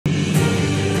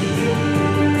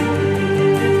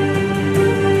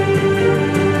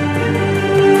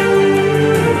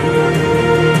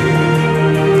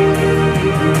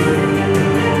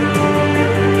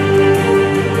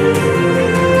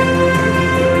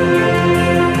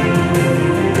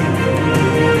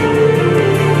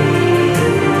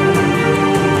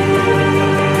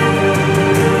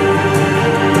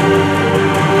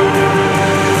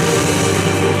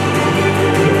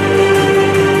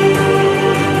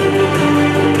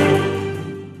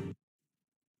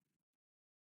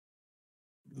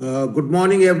Good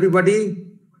morning, everybody.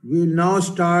 We'll now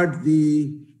start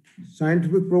the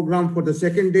scientific program for the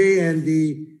second day, and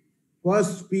the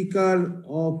first speaker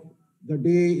of the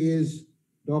day is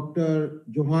Dr.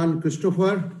 Johaan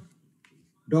Christopher.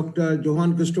 Dr.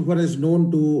 Johaan Christopher is known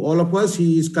to all of us.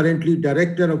 He is currently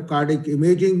Director of Cardiac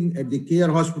Imaging at the Care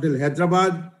Hospital,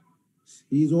 Hyderabad.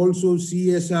 He is also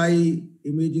CSI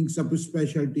Imaging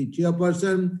Subspecialty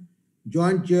Chairperson,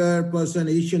 Joint Chairperson,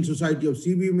 Asian Society of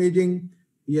CV Imaging.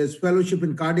 He has fellowship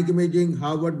in cardiac imaging,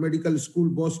 Harvard Medical School,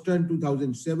 Boston,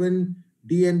 2007,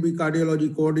 DNB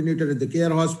Cardiology Coordinator at the Care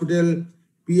Hospital,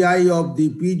 PI of the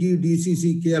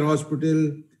PGDCC Care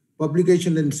Hospital,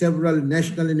 publication in several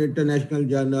national and international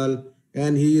journals,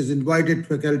 and he is invited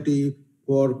faculty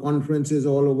for conferences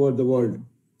all over the world.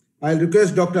 I'll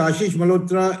request Dr. Ashish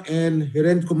Malhotra and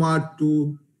Hiren Kumar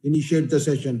to initiate the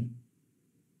session.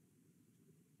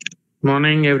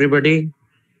 Morning, everybody.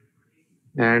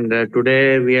 And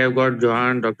today we have got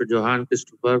Dr. Johaan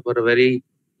Christopher for a very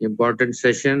important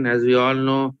session. As we all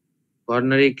know,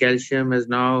 coronary calcium is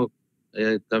now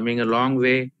coming a long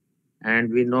way, and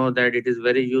we know that it is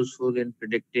very useful in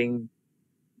predicting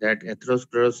that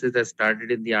atherosclerosis has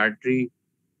started in the artery.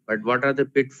 But what are the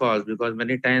pitfalls? Because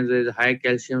many times there is a high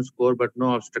calcium score but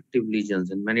no obstructive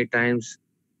lesions, and many times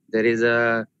there is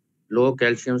a low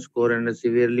calcium score and a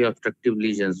severely obstructive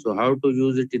lesion. So how to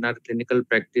use it in our clinical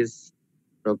practice?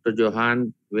 Dr.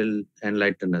 Johaan will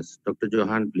enlighten us. Dr.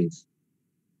 Johaan, please.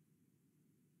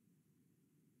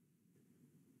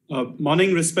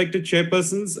 Morning, respected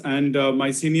chairpersons and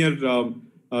my senior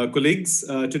colleagues.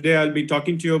 Today I'll be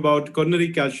talking to you about coronary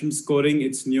calcium scoring,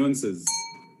 its nuances.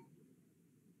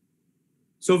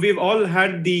 So we've all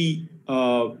had the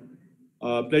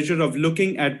pleasure of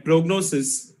looking at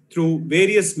prognosis through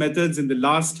various methods in the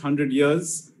last 100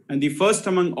 years. And the first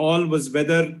among all was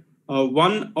whether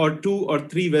 1 or 2 or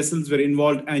 3 vessels were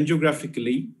involved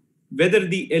angiographically, whether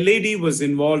the LAD was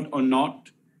involved or not,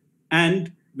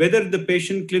 and whether the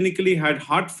patient clinically had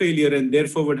heart failure and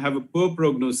therefore would have a poor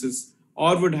prognosis,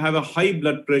 or would have a high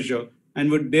blood pressure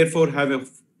and would therefore have a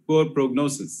poor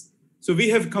prognosis. So we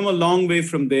have come a long way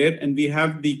from there, and we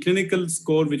have the clinical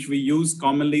score which we use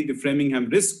commonly, the Framingham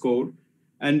risk score.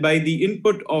 And by the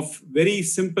input of very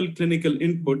simple clinical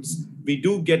inputs, we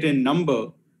do get a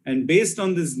number. And based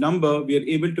on this number, we are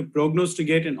able to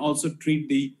prognosticate and also treat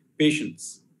the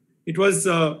patients. It was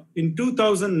in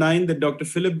 2009 that Dr.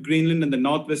 Philip Greenland and the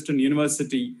Northwestern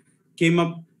University came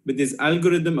up with this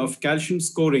algorithm of calcium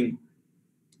scoring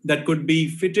that could be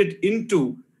fitted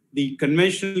into the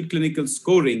conventional clinical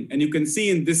scoring. And you can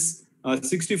see in this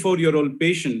 64-year-old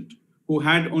patient who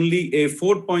had only a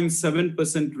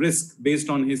 4.7% risk based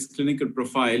on his clinical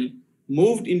profile,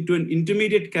 moved into an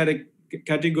intermediate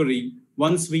category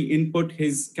once we input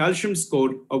his calcium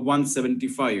score of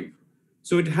 175.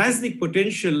 So it has the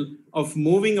potential of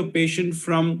moving a patient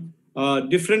from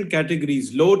different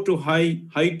categories, low to high,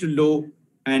 high to low,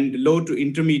 and low to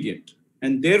intermediate,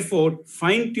 and therefore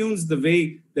fine-tunes the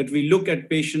way that we look at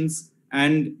patients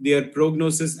and their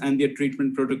prognosis and their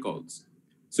treatment protocols.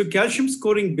 So calcium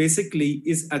scoring basically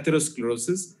is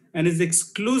atherosclerosis and is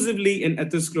exclusively in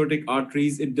atherosclerotic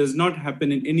arteries. It does not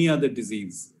happen in any other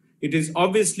disease. It is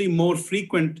obviously more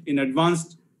frequent in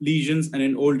advanced lesions and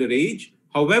in older age.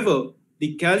 However,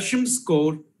 the calcium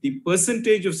score, the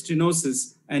percentage of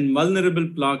stenosis and vulnerable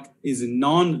plaque is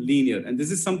non-linear. And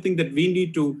this is something that we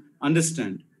need to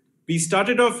understand. We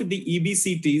started off with the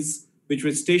EBCTs, which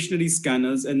were stationary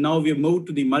scanners, and now we have moved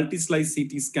to the multi-slice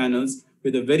CT scanners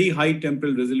with a very high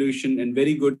temporal resolution and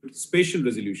very good spatial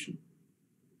resolution.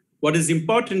 What is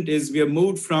important is we have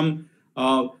moved from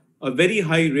a very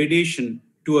high radiation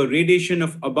to a radiation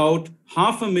of about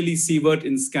 0.5 millisievert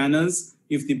in scanners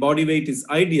if the body weight is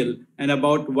ideal, and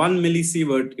about 1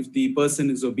 millisievert if the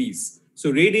person is obese. So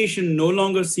radiation no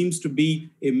longer seems to be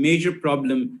a major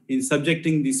problem in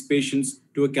subjecting these patients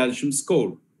to a calcium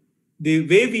score. The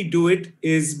way we do it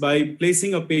is by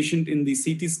placing a patient in the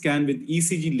CT scan with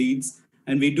ECG leads,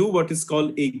 and we do what is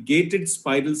called a gated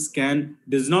spiral scan.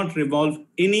 Does not revolve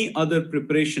any other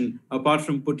preparation apart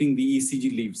from putting the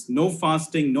ECG leads. No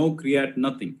fasting, no creat,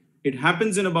 nothing. It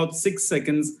happens in about 6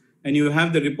 seconds, and you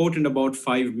have the report in about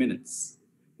 5 minutes.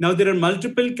 Now, there are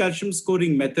multiple calcium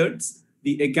scoring methods,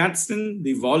 the Agatston,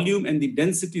 the volume, and the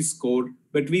density score,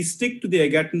 but we stick to the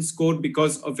Agatston score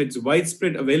because of its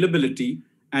widespread availability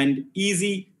and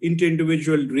easy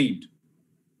inter-individual read.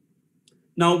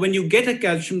 Now, when you get a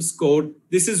calcium score,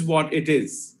 this is what it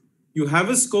is. You have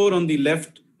a score on the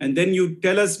left, and then you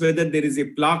tell us whether there is a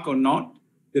plaque or not.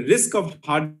 The risk of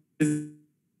heart disease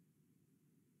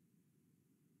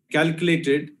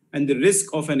calculated, and the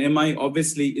risk of an MI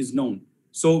obviously is known.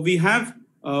 So we have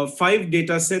 5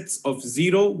 data sets of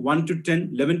 0, 1 to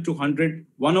 10, 11 to 100,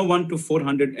 101 to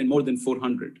 400, and more than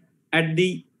 400. At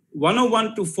the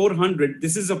 101 to 400,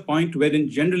 this is a point wherein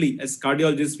generally as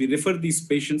cardiologists, we refer these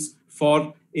patients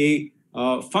for a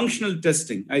functional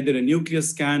testing, either a nuclear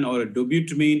scan or a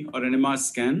dobutamine or an MR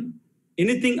scan.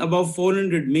 Anything above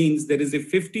 400 means there is a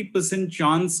 50%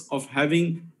 chance of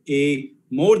having a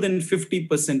more than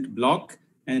 50% block,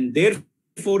 and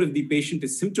therefore, if the patient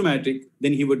is symptomatic,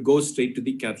 then he would go straight to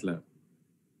the cath lab.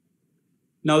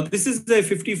 Now, this is a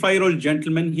 55-year-old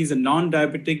gentleman. He's a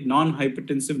non-diabetic,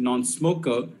 non-hypertensive,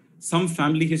 non-smoker, some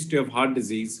family history of heart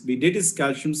disease. We did his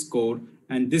calcium score,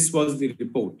 and this was the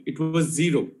report. It was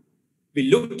 0. We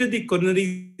looked at the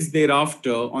coronaries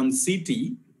thereafter on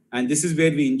CT, and this is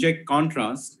where we inject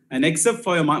contrast. And except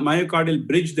for a myocardial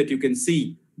bridge that you can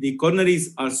see, the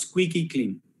coronaries are squeaky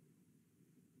clean.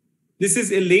 This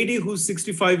is a lady who's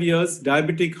 65 years,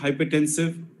 diabetic,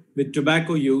 hypertensive, with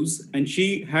tobacco use, and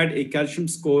she had a calcium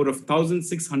score of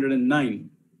 1,609.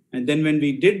 And then when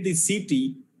we did the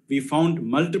CT, we found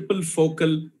multiple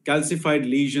focal calcified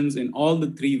lesions in all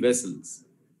the 3 vessels.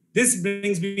 This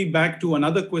brings me back to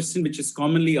another question which is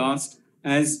commonly asked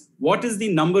as what is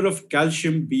the number of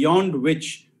calcium beyond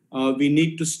which we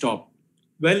need to stop?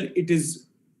 Well, it is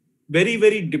very,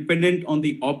 very dependent on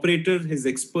the operator, his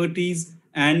expertise,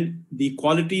 and the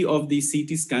quality of the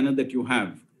CT scanner that you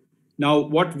have. Now,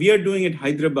 what we are doing at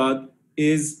Hyderabad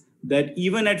is that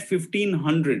even at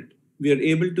 1500, we are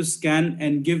able to scan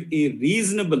and give a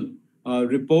reasonable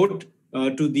report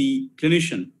to the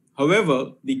clinician.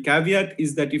 However, the caveat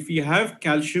is that if you have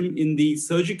calcium in the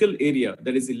surgical area,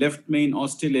 that is the left main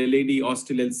ostial LAD,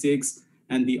 ostial LCX,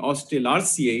 and the ostial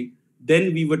RCA,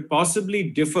 then we would possibly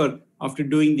defer after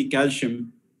doing the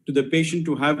calcium to the patient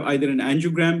to have either an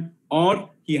angiogram or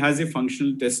he has a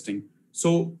functional testing.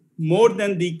 So more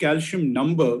than the calcium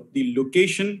number, the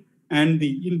location and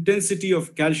the intensity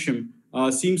of calcium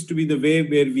seems to be the way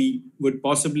where we would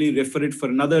possibly refer it for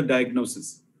another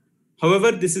diagnosis.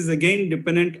 However, this is again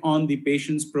dependent on the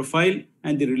patient's profile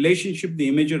and the relationship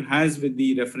the imager has with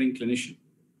the referring clinician.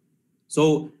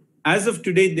 So as of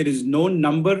today, there is no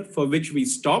number for which we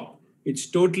stop. It's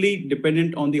totally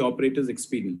dependent on the operator's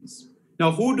experience.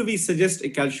 Now, who do we suggest a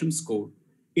calcium score?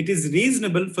 It is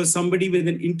reasonable for somebody with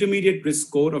an intermediate risk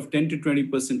score of 10 to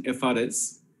 20%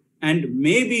 FRS and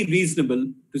may be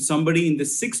reasonable to somebody in the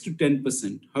 6 to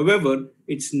 10%. However,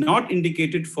 it's not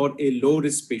indicated for a low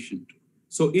risk patient.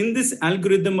 So in this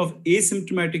algorithm of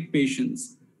asymptomatic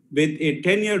patients with a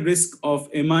 10-year risk of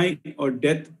MI or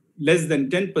death less than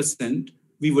 10%,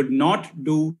 we would not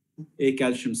do a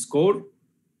calcium score.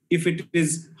 If it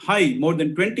is high, more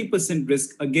than 20%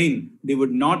 risk, again, they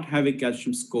would not have a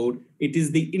calcium score. It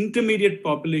is the intermediate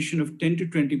population of 10 to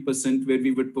 20% where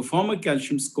we would perform a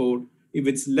calcium score. If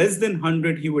it's less than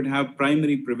 100, he would have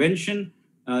primary prevention.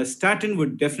 Statin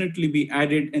would definitely be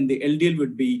added and the LDL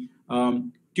would be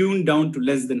tuned down to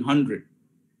less than 100.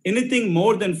 Anything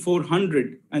more than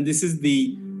 400, and this is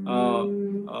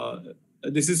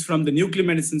from the nuclear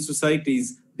medicine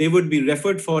societies, they would be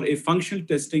referred for a functional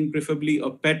testing, preferably a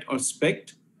PET or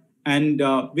SPECT, and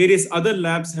various other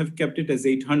labs have kept it as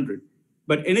 800.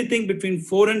 But anything between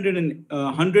 400 and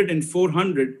 100 and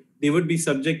 400, they would be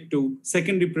subject to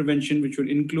secondary prevention, which would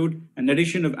include an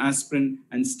addition of aspirin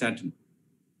and statin.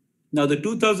 Now, the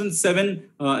 2007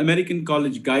 American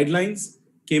College guidelines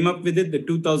came up with it. The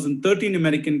 2013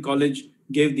 American College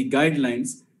gave the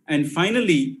guidelines. And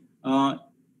finally,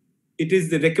 it is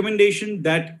the recommendation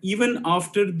that even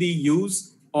after the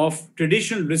use of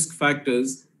traditional risk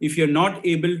factors, if you're not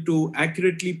able to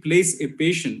accurately place a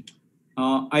patient,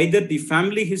 either the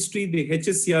family history, the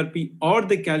HSCRP, or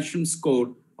the calcium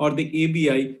score, or the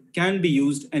ABI can be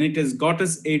used, and it has got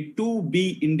us a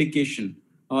 2B indication.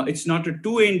 It's not a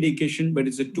 2A indication, but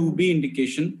it's a 2B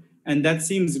indication. And that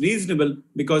seems reasonable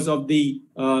because of the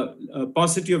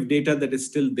paucity of data that is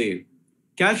still there.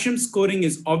 Calcium scoring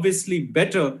is obviously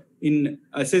better in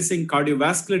assessing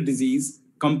cardiovascular disease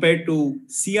compared to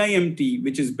CIMT,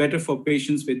 which is better for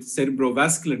patients with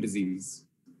cerebrovascular disease.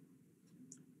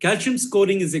 Calcium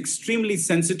scoring is extremely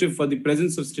sensitive for the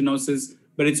presence of stenosis,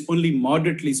 but it's only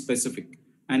moderately specific.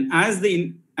 And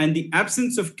the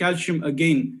absence of calcium,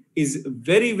 again, is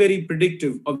very, very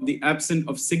predictive of the absence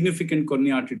of significant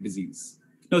coronary artery disease.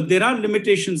 Now, there are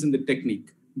limitations in the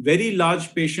technique. Very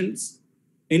large patients,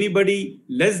 anybody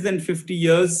less than 50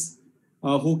 years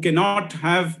who cannot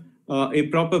have a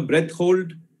proper breath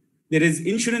hold. There is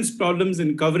insurance problems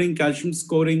in covering calcium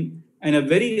scoring, and a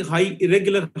very high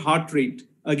irregular heart rate,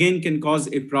 again, can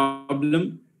cause a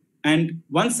problem. And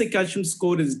once the calcium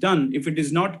score is done, if it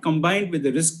is not combined with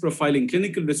the risk profiling,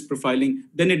 clinical risk profiling,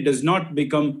 then it does not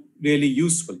become really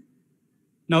useful.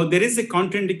 Now, there is a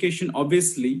contraindication,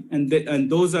 obviously, and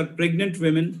those are pregnant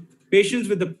women, patients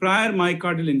with a prior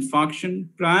myocardial infarction,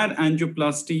 prior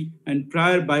angioplasty, and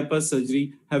prior bypass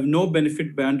surgery have no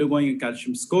benefit by undergoing a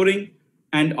calcium scoring.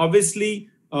 And obviously,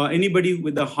 anybody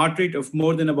with a heart rate of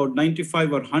more than about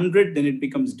 95 or 100, then it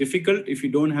becomes difficult if you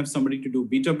don't have somebody to do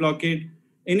beta blockade.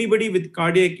 Anybody with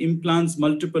cardiac implants,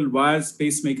 multiple wires,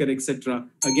 pacemaker, etc.,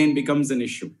 again becomes an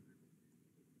issue.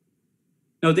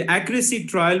 Now, the accuracy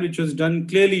trial, which was done,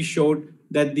 clearly showed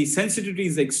that the sensitivity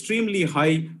is extremely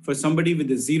high for somebody with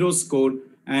a 0 score,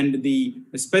 and the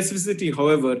specificity,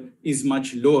 however, is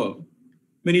much lower.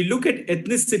 When you look at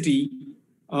ethnicity,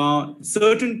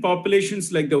 certain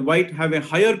populations like the white have a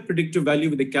higher predictive value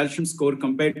with the calcium score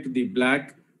compared to the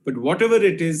black, but whatever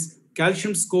it is,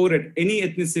 calcium score at any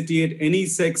ethnicity, at any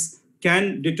sex,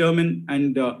 can determine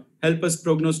and help us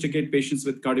prognosticate patients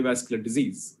with cardiovascular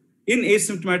disease. In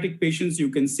asymptomatic patients, you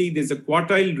can see there's a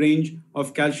quartile range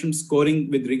of calcium scoring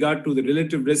with regard to the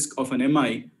relative risk of an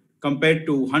MI. Compared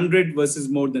to 100 versus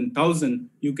more than 1,000,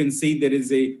 you can see there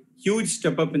is a huge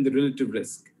step up in the relative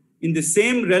risk. In the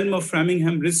same realm of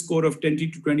Framingham risk score of 10 to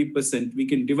 20%, we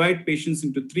can divide patients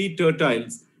into 3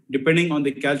 tertiles depending on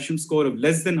the calcium score of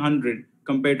less than 100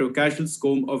 compared to a calcium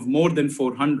score of more than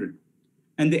 400.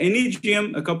 And the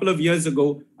NEGM a couple of years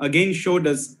ago again showed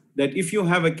us that if you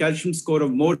have a calcium score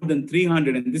of more than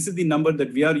 300, and this is the number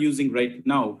that we are using right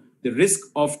now, the risk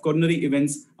of coronary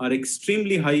events are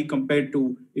extremely high compared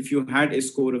to if you had a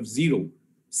score of 0.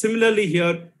 Similarly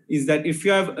here is that if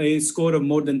you have a score of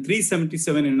more than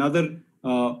 377 in another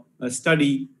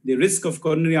study, the risk of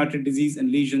coronary artery disease and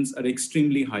lesions are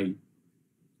extremely high.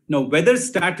 Now, whether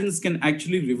statins can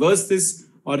actually reverse this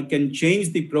or can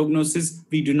change the prognosis,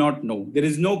 we do not know. There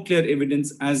is no clear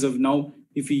evidence as of now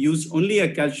if we use only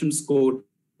a calcium score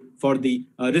for the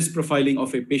risk profiling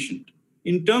of a patient.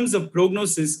 In terms of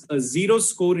prognosis, a 0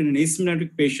 score in an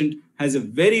asymptomatic patient has a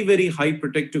very, very high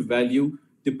protective value.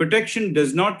 The protection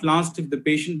does not last if the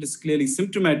patient is clearly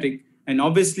symptomatic. And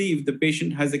obviously, if the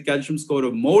patient has a calcium score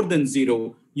of more than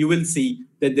 0, you will see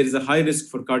that there is a high risk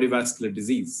for cardiovascular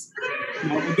disease.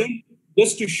 Now, again,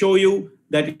 just to show you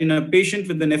that in a patient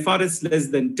with an FRS less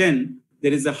than 10,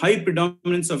 there is a high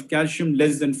predominance of calcium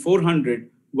less than 400,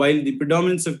 while the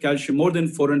predominance of calcium more than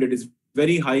 400 is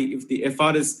very high if the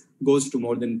FRS goes to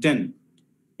more than 10.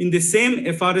 In the same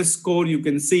FRS score, you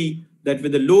can see that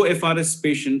with a low FRS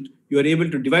patient, you are able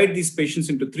to divide these patients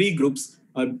into 3 groups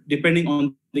depending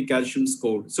on the calcium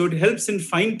score. So it helps in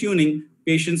fine-tuning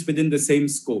patients within the same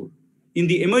score. In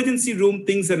the emergency room,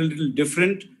 things are a little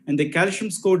different, and the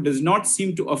calcium score does not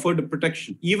seem to afford a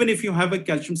protection. Even if you have a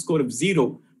calcium score of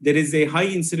 0, there is a high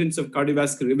incidence of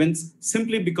cardiovascular events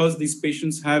simply because these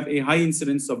patients have a high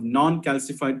incidence of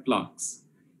non-calcified plaques.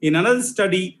 In another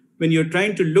study, when you're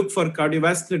trying to look for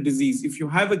cardiovascular disease, if you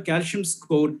have a calcium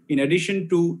score in addition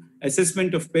to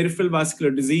assessment of peripheral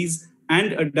vascular disease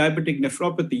and a diabetic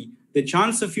nephropathy, the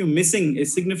chance of you missing a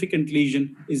significant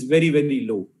lesion is very, very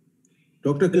low.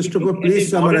 Dr. Christopher, please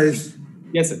summarize.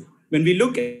 Yes, sir. When we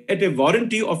look at a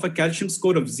warranty of a calcium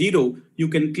score of 0, you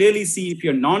can clearly see if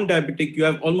you're non-diabetic, you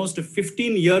have almost a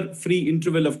 15-year free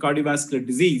interval of cardiovascular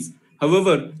disease.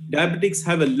 However, diabetics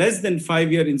have a less than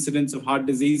 5-year incidence of heart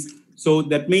disease. So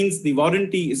that means the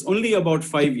warranty is only about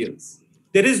 5 years.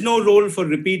 There is no role for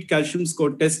repeat calcium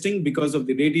score testing because of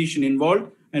the radiation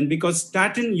involved and because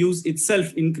statin use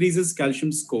itself increases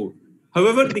calcium score.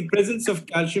 However, the presence of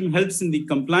calcium helps in the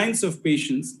compliance of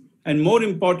patients, and more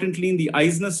importantly, in the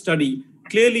Eisner study,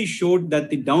 clearly showed that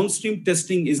the downstream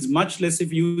testing is much less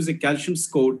if you use a calcium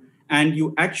score, and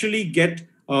you actually get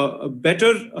a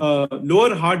better,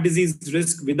 lower heart disease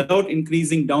risk without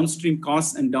increasing downstream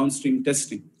costs and downstream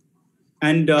testing.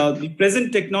 And the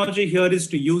present technology here is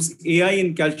to use AI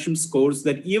in calcium scores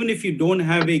that even if you don't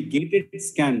have a gated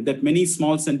scan that many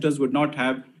small centers would not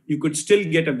have, you could still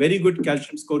get a very good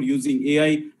calcium score using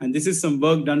AI. And this is some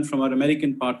work done from our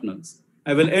American partners.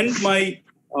 I will end my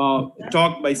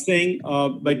talk by saying,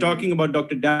 by talking about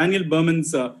Dr. Daniel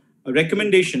Berman's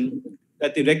recommendation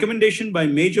that the recommendation by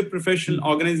major professional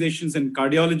organizations in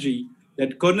cardiology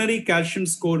that coronary calcium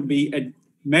score be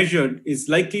measured is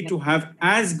likely to have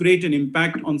as great an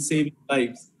impact on saving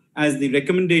lives as the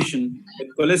recommendation that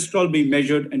cholesterol be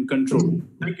measured and controlled.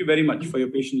 Thank you very much for your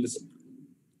patient listening.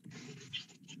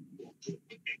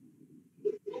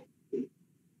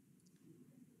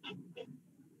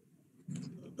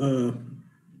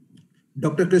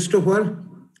 Dr. Christopher,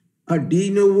 a de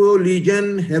novo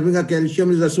lesion having a calcium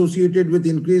is associated with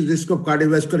increased risk of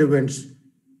cardiovascular events.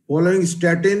 following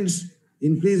statins,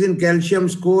 increase in calcium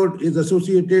score is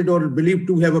associated or believed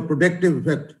to have a protective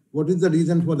effect. What is the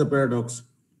reason for the paradox?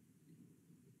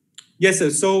 Yes, sir.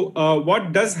 So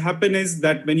what does happen is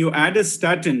that when you add a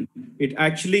statin, it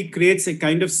actually creates a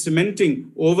kind of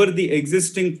cementing over the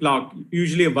existing plaque,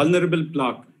 usually a vulnerable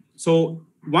plaque. So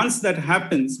once that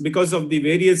happens, because of the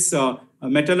various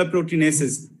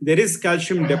metalloproteinases, there is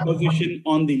calcium deposition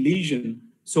on the lesion.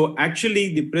 So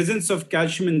actually the presence of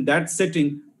calcium in that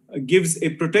setting gives a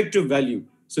protective value.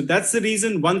 So that's the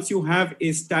reason once you have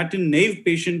a statin naive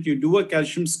patient, you do a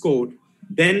calcium score.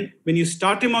 Then when you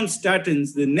start him on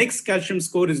statins, the next calcium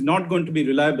score is not going to be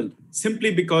reliable,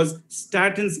 simply because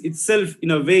statins itself,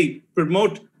 in a way,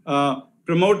 promote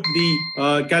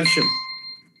the calcium.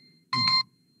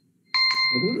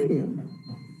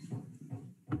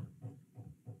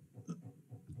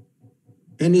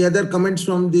 Any other comments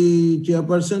from the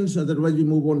chairpersons? Otherwise, we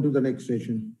move on to the next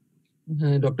session.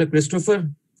 Dr. Christopher,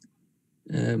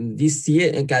 this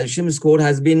calcium score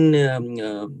has been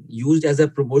used as a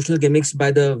promotional gimmicks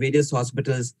by the various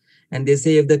hospitals, and they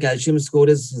say if the calcium score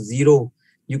is 0,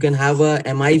 you can have a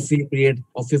MI free period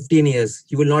of 15 years.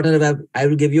 You will not have. I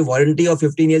will give you warranty of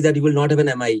 15 years that you will not have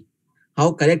an MI.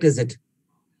 How correct is it?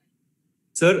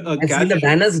 Sir, I've seen the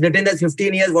banners written as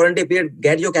 15 years warranty period.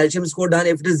 Get your calcium score done.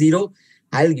 If it is 0,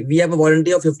 we have a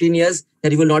warranty of 15 years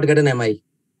that you will not get an MI.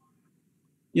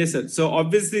 Yes, sir. So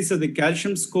obviously, so the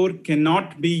calcium score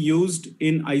cannot be used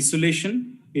in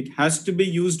isolation. It has to be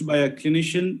used by a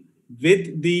clinician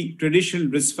with the traditional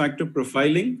risk factor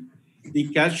profiling. The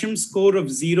calcium score of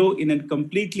 0 in a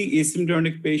completely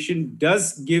asymptomatic patient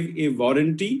does give a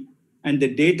warranty. And the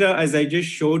data, as I just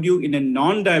showed you, in a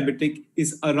non-diabetic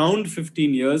is around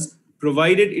 15 years,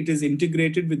 provided it is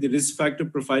integrated with the risk factor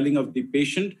profiling of the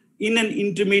patient in an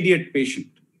intermediate patient.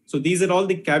 So these are all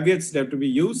the caveats that have to be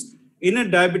used. In a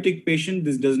diabetic patient,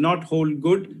 this does not hold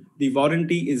good. The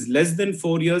warranty is less than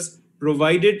 4 years,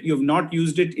 provided you have not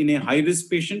used it in a high-risk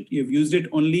patient. You have used it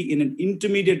only in an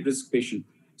intermediate risk patient.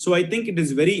 So I think it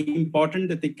is very important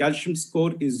that the calcium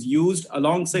score is used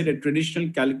alongside a traditional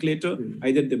calculator,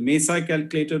 either the MESA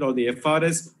calculator or the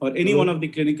FRS or any one of the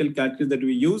clinical calculators that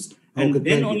we use, and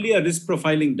then only a risk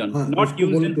profiling done, not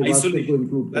used in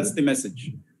isolation. That's the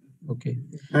message. Okay.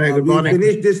 Good morning. We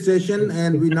finished this session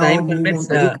and we now move on. I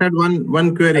just had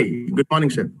one query. Good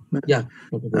morning, sir. Yeah.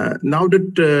 Now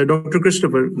that Dr.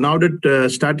 Christopher, now that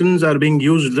statins are being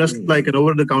used just like an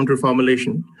over-the-counter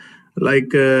formulation,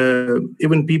 like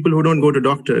even people who don't go to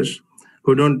doctors,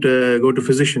 who don't go to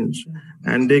physicians,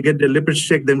 and they get their lipids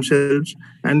checked themselves,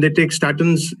 and they take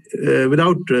statins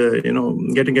without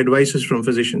getting advices from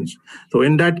physicians. So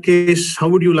in that case, how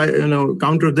would you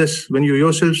counter this when you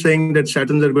yourself saying that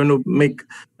statins are going to make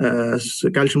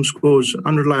calcium scores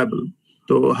unreliable?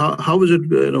 So how is it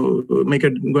going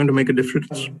to make a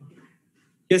difference?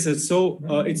 Yes, sir. So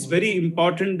it's very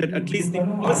important that at least the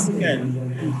first scan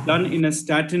is done in a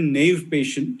statin naive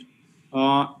patient.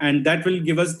 And that will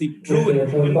give us the true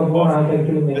estimate of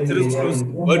atherosclerosis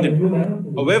burden.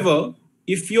 However,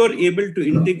 if you're able to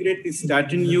integrate the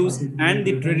statin use and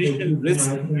the traditional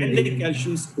risk and the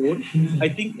calcium score, I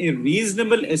think a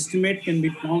reasonable estimate can be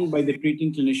found by the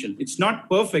treating clinician. It's not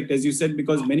perfect, as you said,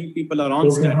 because many people are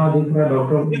on statin.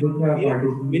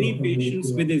 Many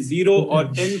patients with a 0 or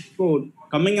 10 score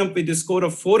coming up with a score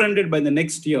of 400 by the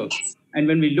next year. And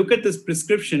when we look at this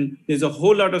prescription, there's a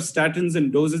whole lot of statins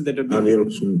and doses that are being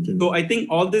used. So I think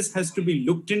all this has to be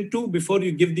looked into before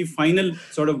you give the final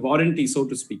sort of warranty, so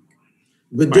to speak.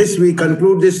 With this, we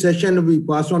conclude this session. We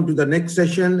pass on to the next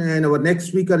session. And our next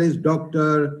speaker is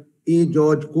Dr. A.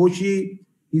 George Koshy.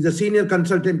 He's a senior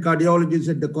consultant cardiologist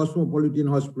at the Cosmopolitan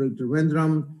Hospital,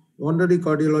 Thiruvanathapuram, honorary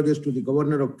cardiologist to the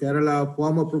Governor of Kerala,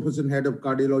 former professor and head of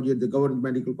cardiology at the Government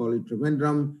Medical College,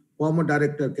 Thiruvananthapuram, former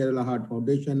director, Kerala Heart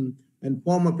Foundation, and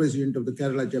former president of the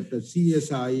Kerala chapter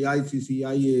CSI,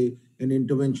 ICCIA, and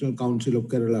Interventional Council of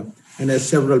Kerala, and has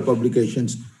several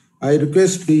publications. I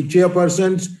request the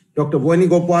chairpersons, Dr. Vani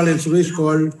Gopal and Suresh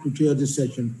Kaul, to chair this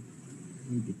session.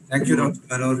 Thank you, Dr.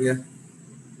 Manoria.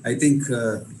 I think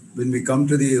when we come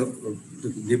to the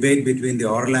debate between the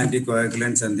oral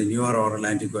anticoagulants and the newer oral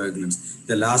anticoagulants,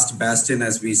 the last bastion,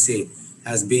 as we say,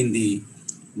 has been the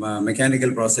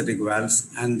mechanical prosthetic valves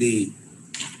and the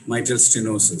mitral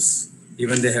stenosis.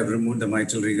 Even they have removed the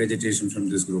mitral regurgitation from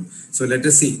this group. So let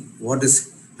us see what is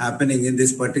happening in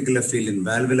this particular field in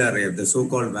valvular AF, the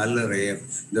so-called valvular AF,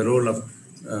 the role of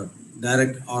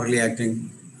direct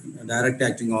acting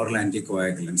oral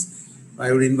anticoagulants.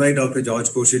 I would invite Dr. George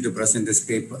Koshy to present this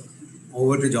paper.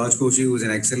 Over to George Koshy, who is an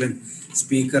excellent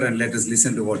speaker, and let us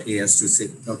listen to what he has to say.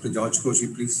 Dr. George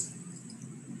Koshy, please.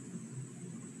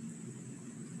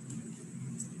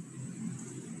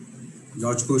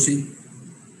 George Koshy.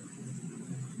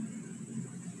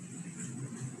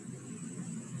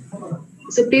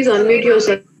 So please unmute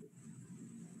yourself.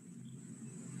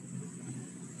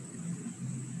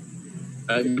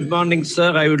 Good morning,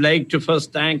 sir. I would like to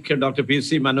first thank Dr.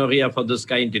 P.C. Manoria for this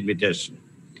kind invitation.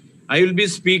 I will be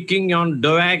speaking on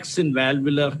DOACs in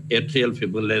valvular atrial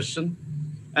fibrillation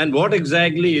and what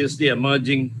exactly is the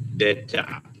emerging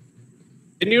data.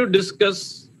 When you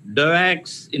discuss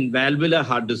DOACs in valvular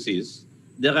heart disease,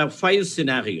 there are 5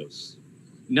 scenarios.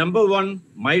 Number 1,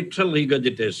 mitral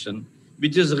regurgitation,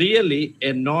 which is really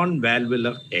a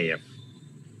non-valvular AF.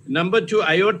 Number 2,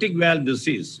 aortic valve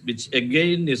disease, which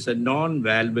again is a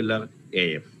non-valvular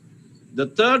AF. The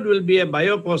third will be a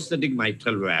bioprosthetic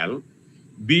mitral valve.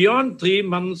 Beyond 3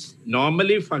 months,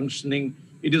 normally functioning,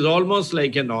 it is almost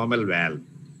like a normal valve,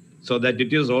 so that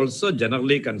it is also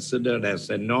generally considered as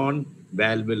a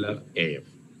non-valvular AF.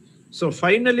 So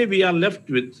finally, we are left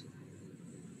with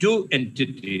 2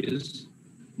 entities,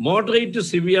 moderate to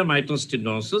severe mitral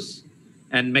stenosis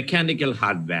and mechanical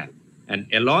heart valve. And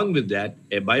along with that,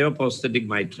 a bioprosthetic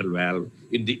mitral valve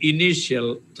in the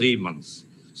initial 3 months.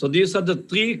 So these are the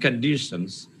 3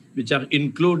 conditions which are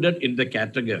included in the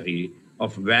category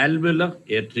of valvular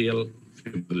atrial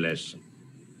fibrillation.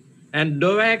 And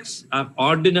DOACs are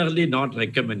ordinarily not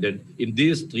recommended in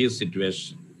these 3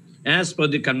 situations, as per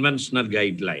the conventional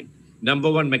guideline.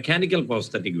 Number 1, mechanical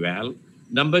prosthetic valve.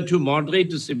 Number 2, moderate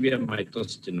to severe mitral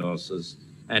stenosis.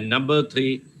 And number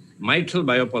 3, mitral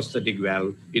bioprosthetic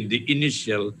valve in the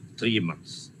initial 3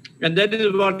 months. And that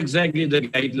is what exactly the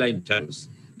guideline tells,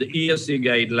 the ESC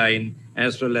guideline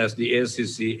as well as the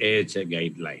ACC AHA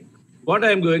guideline. What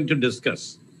I am going to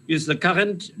discuss is the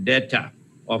current data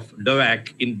of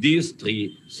DOAC in these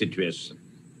 3 situations.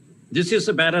 This is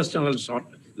a parasternal short,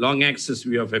 long axis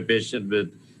view of a patient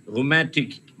with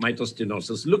rheumatic mitral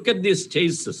stenosis. Look at the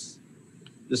stasis,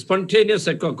 the spontaneous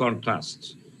echo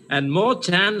contrast, and more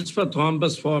chance for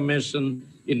thrombus formation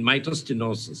in mitral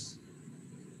stenosis.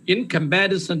 In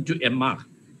comparison to MR,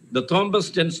 the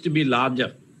thrombus tends to be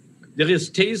larger. There is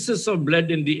stasis of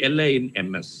blood in the LA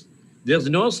in MS. There's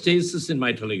no stasis in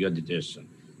mitral regurgitation.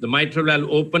 The mitral valve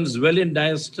opens well in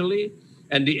diastole,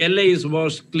 and the LA is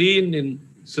washed clean in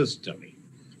systole.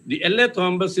 The LA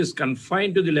thrombus is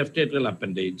confined to the left atrial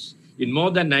appendage in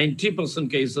more than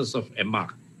 90% cases of MR.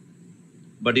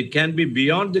 But it can be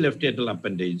beyond the left atrial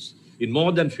appendage in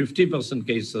more than 50%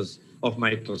 cases of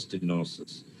mitral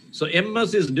stenosis. So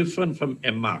MS is different from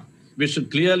MR. We should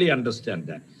clearly understand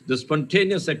that. The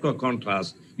spontaneous echo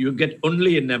contrast you get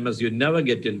only in MS, you never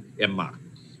get in MR.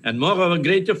 And moreover,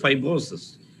 greater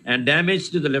fibrosis and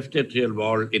damage to the left atrial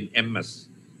wall in MS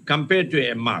compared to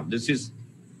MR. This is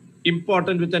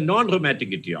important with a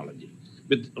non-rheumatic etiology.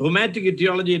 With rheumatic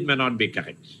etiology, it may not be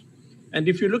correct. And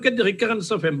if you look at the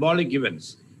recurrence of embolic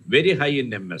events, very high in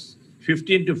MS,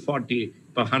 15 to 40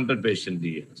 per 100 patient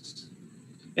years.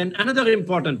 And another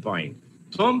important point,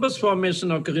 thrombus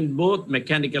formation occurs in both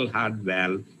mechanical heart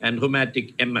valve and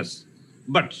rheumatic MS,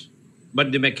 but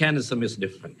the mechanism is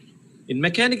different. In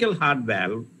mechanical heart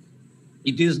valve,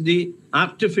 it is the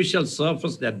artificial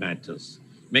surface that matters.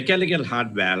 Mechanical heart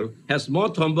valve has more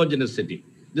thrombogenicity.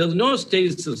 There's no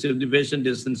stasis if the patient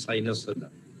is in sinus rhythm.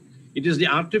 It is the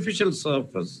artificial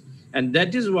surface, and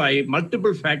that is why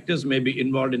multiple factors may be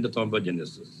involved in the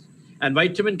thrombogenesis. And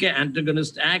vitamin K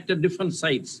antagonists act at different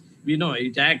sites. We know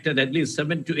it acts at least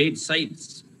 7 to 8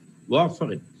 sites.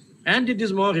 Warfarin. And it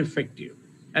is more effective.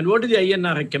 And what is the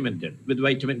INR recommended with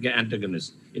vitamin K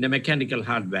antagonist in a mechanical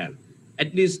heart valve?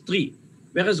 At least 3.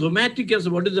 Whereas rheumatic is,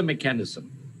 what is the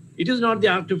mechanism? It is not the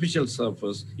artificial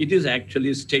surface. It is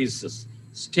actually stasis.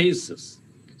 Stasis.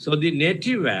 So the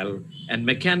native valve and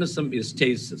mechanism is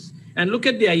stasis. And look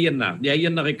at the INR. The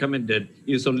INR recommended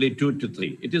is only 2 to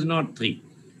 3. It is not 3.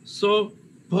 So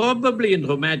probably in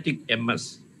rheumatic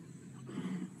MS,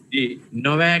 the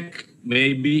NOAC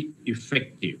may be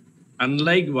effective,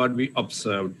 unlike what we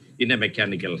observed in a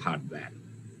mechanical heart valve.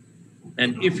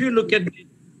 And if you look at the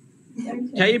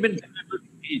time and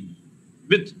therapeutic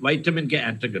with vitamin K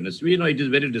antagonists, we know it is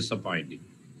very disappointing.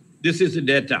 This is the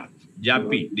data,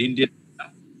 JAPI, the Indian data.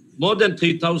 More than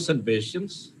 3,000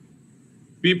 patients.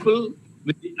 People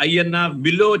with the INR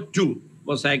below 2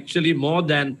 was actually more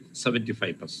than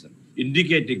 75%,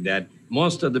 indicating that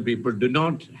most of the people do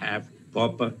not have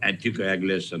proper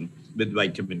anticoagulation with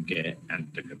vitamin K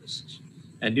antagonists.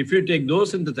 And if you take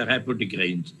those in the therapeutic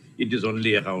range, it is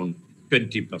only around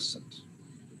 20%.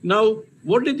 Now,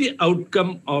 what is the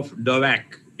outcome of DOAC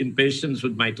in patients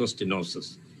with mitral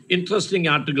stenosis? Interesting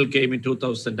article came in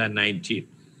 2019,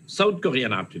 South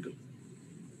Korean article.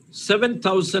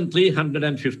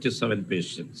 7,357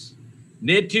 patients.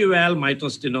 native valve mitral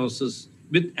stenosis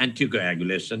with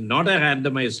anticoagulation, not a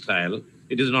randomized trial.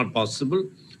 It is not possible.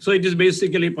 So it is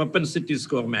basically propensity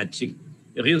score matching.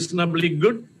 Reasonably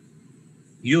good.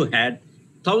 You had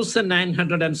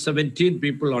 1,917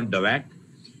 people on DOAC,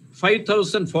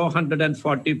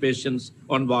 5,440 patients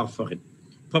on warfarin.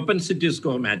 Propensity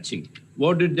score matching.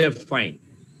 What did they find?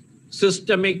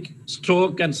 Systemic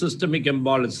stroke and systemic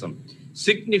embolism,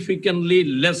 significantly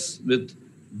less with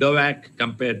DOAC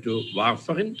compared to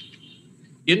warfarin.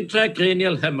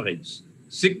 Intracranial hemorrhage,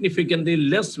 significantly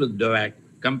less with DOAC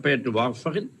compared to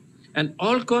warfarin. And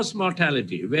all-cause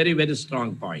mortality, very, very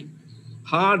strong point.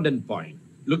 Hardened point.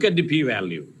 Look at the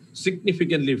p-value,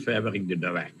 significantly favoring the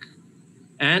DOAC.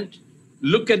 And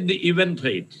look at the event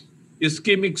rate,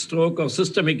 ischemic stroke or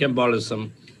systemic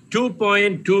embolism,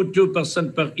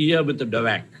 2.22% per year with the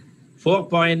DOAC,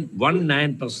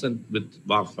 4.19% with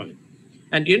warfarin.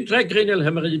 And intracranial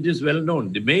hemorrhage is well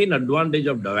known. The main advantage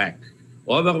of DOAC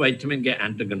over vitamin K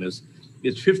antagonist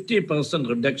is 50%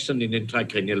 reduction in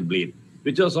intracranial bleed,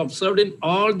 which was observed in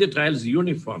all the trials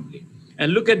uniformly.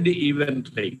 And look at the event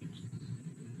rate,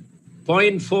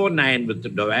 0.49 with the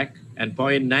DOAC and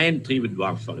 0.93 with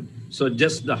warfarin. So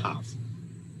just the half.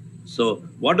 So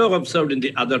whatever observed in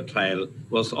the other trial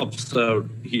was observed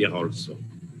here also.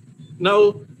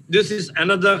 Now, this is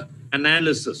another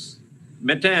analysis,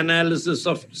 meta-analysis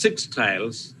of 6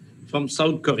 trials from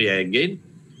South Korea again.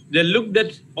 They looked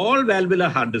at all valvular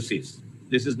heart disease.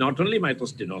 This is not only mitral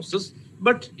stenosis,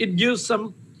 but it gives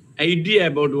some idea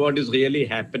about what is really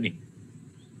happening.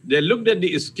 They looked at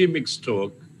the ischemic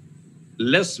stroke,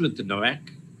 less with NOAC,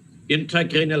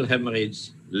 intracranial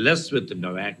hemorrhage, less with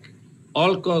NOAC,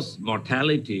 all-cause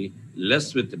mortality,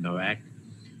 less with NOAC,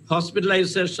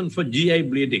 hospitalization for GI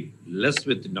bleeding, less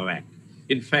with NOAC.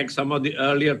 In fact, some of the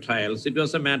earlier trials, it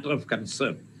was a matter of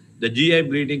concern. The GI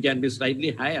bleeding can be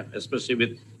slightly higher, especially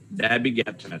with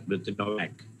dabigatran, with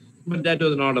NOAC. But that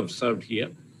was not observed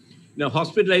here. Now,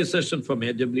 hospitalization for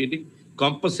major bleeding,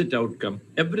 composite outcome,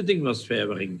 everything was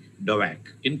favoring DOAC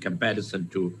in comparison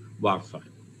to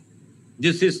warfarin.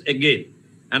 This is, again,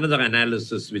 another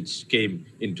analysis which came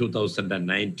in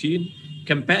 2019,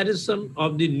 comparison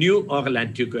of the new oral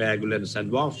anticoagulants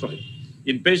and warfarin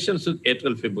in patients with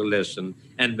atrial fibrillation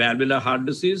and valvular heart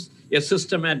disease, a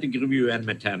systematic review and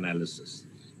meta-analysis.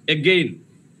 Again,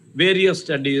 various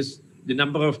studies, the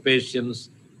number of patients,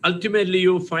 ultimately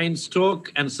you find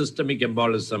stroke and systemic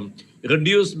embolism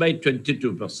reduced by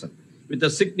 22% with a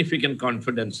significant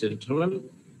confidence interval.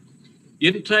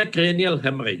 Intracranial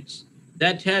hemorrhage,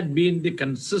 that had been the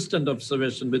consistent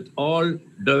observation with all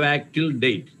DOAC till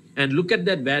date. And look at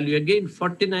that value again,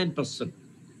 49%.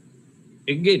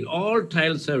 Again, all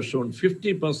trials have shown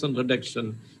 50%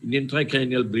 reduction in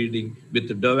intracranial bleeding with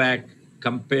the DOAC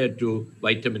compared to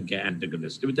vitamin K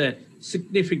antagonist with a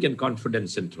significant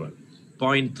confidence interval,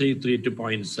 0.33 to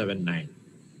 0.79.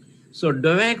 So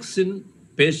DOACs in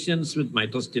patients with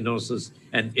mitral stenosis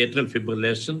and atrial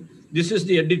fibrillation, this is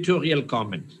the editorial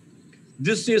comment.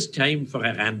 This is time for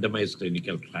a randomized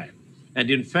clinical trial. And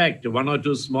in fact, 1 or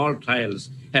 2 small trials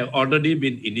have already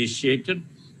been initiated.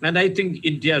 And I think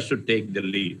India should take the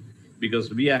lead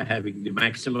because we are having the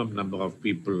maximum number of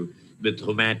people with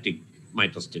rheumatic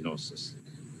mitral stenosis.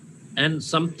 And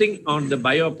something on the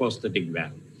bioprosthetic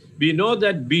valve. We know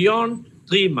that beyond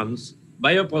 3 months,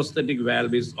 bioprosthetic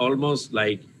valve is almost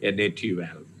like a native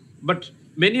valve. But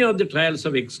many of the trials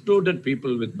have excluded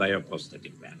people with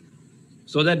bioprosthetic valve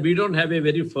so that we don't have a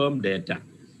very firm data.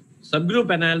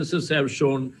 Subgroup analysis have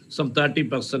shown some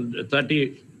 30%,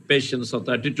 30 patients or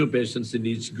 32 patients in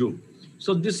each group.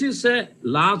 So this is a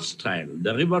large trial,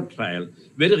 the RIVER trial,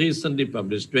 very recently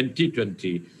published,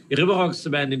 2020,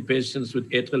 rivaroxaban in patients with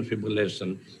atrial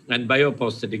fibrillation and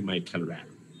bioprosthetic mitral valve.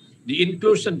 The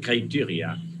inclusion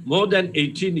criteria, more than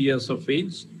 18 years of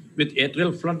age with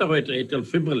atrial flutter or atrial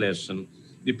fibrillation.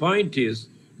 The point is,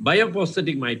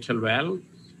 bioprosthetic mitral valve,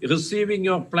 receiving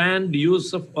your planned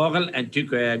use of oral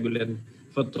anticoagulant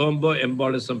for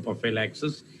thromboembolism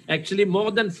prophylaxis, actually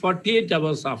more than 48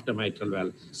 hours after mitral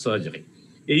valve surgery.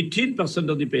 18%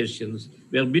 of the patients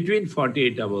were between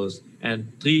 48 hours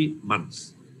and 3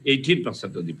 months.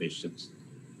 18% of the patients.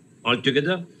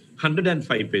 Altogether,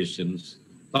 105 patients,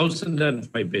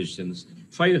 1,005 patients,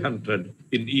 500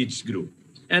 in each group.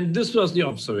 And this was the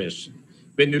observation.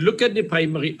 When you look at the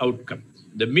primary outcome,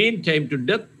 the mean time to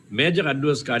death, major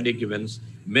adverse cardiac events,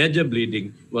 major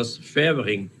bleeding was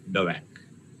favoring DOAC.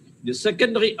 The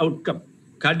secondary outcome,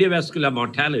 cardiovascular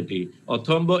mortality or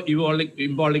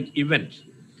thromboembolic event,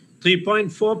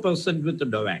 3.4% with the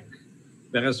DOAC,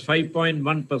 whereas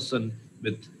 5.1%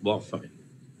 with warfarin.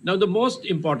 Now, the most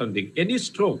important thing, any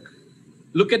stroke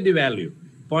Look at the value,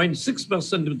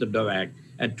 0.6% with the DOAC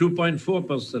and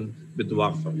 2.4% with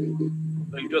warfarin.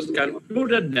 So it was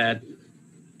concluded that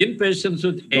in patients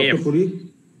with Dr. AF, Puri,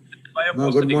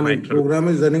 good morning. mitral Program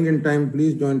is running in time.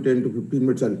 Please join 10 to 15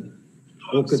 minutes early.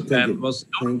 Okay, thank you. was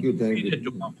Thank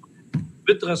you.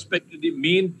 with respect to the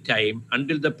mean time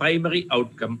until the primary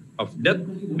outcome of death,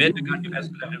 major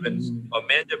cardiovascular events, or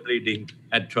major bleeding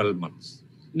at 12 months.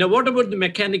 Now, what about the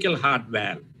mechanical heart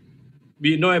valve?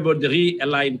 We know about the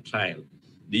REALIGN trial.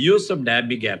 The use of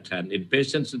dabigatran in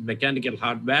patients with mechanical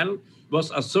heart valve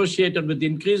was associated with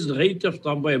increased rate of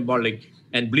thromboembolic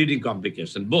and bleeding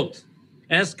complication, both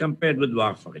as compared with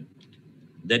warfarin.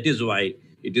 That is why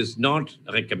it is not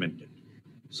recommended.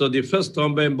 So the first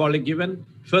thromboembolic event,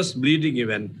 first bleeding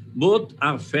event, both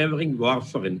are favoring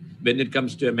warfarin when it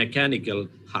comes to a mechanical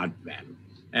heart valve.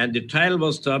 And the trial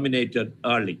was terminated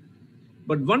early.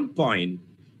 But one point,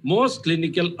 most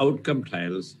clinical outcome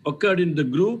trials occurred in the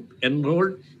group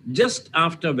enrolled just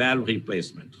after valve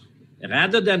replacement,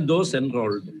 rather than those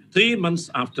enrolled 3 months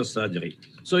after surgery.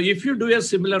 So if you do a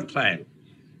similar trial,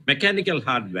 mechanical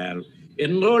heart valve,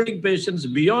 enrolling patients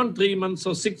beyond 3 months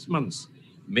or 6 months,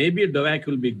 maybe DOAC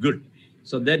will be good.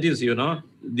 So that is,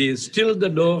 still the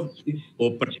door is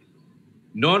open.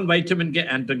 Non-vitamin K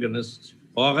antagonists,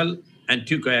 oral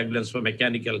anticoagulants for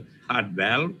mechanical heart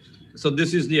valve. So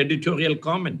this is the editorial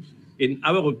comment. In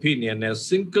our opinion, a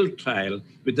single trial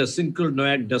with a single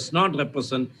NOAC does not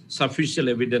represent sufficient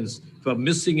evidence for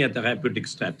missing a therapeutic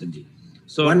strategy.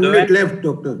 So 1 minute left,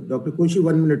 Doctor. Dr. Koshy,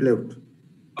 1 minute left.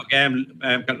 Okay,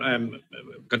 I'm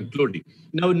concluding.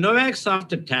 Now, NOACs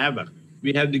after TAVR,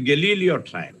 we have the Galileo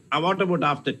trial. What about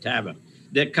after TAVR?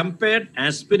 They compared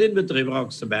aspirin with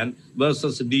rivaroxaban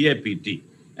versus DAPT,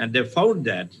 and they found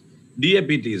that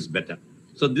DAPT is better.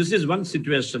 So this is one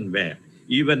situation where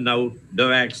even now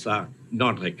DOACs are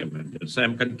not recommended. So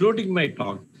I'm concluding my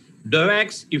talk.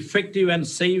 DOACs effective and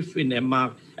safe in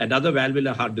MR and other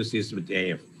valvular heart disease with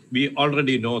AF. We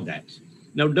already know that.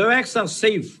 Now DOACs are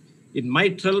safe in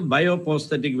mitral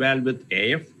bioprosthetic valve with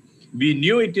AF. We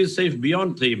knew it is safe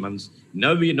beyond 3 months.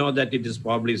 Now we know that it is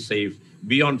probably safe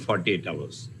beyond 48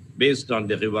 hours based on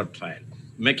the RIVER trial.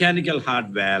 Mechanical heart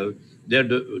valve, they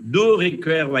do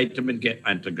require vitamin K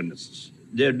antagonists.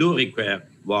 They do require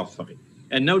warfarin.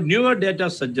 And now newer data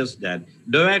suggests that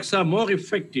DOACs are more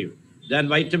effective than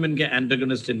vitamin K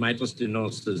antagonists in mitral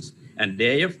stenosis and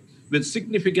AF with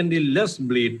significantly less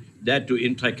bleed than to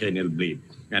intracranial bleed.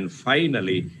 And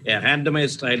finally, a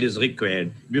randomized trial is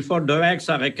required before DOACs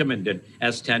are recommended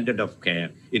as standard of care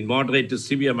in moderate to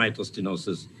severe mitral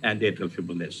stenosis and atrial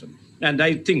fibrillation. And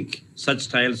I think such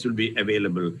trials will be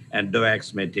available and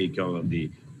DOACs may take over the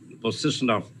position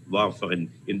of warfarin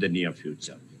in the near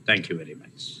future. Thank you very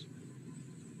much.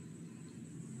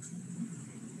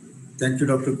 Thank you,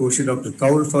 Dr. Koshy. Dr.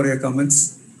 Kaul, for your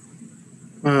comments.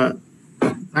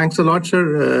 Thanks a lot,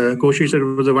 sir. Koshy, sir,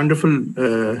 it was a wonderful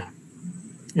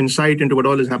insight into what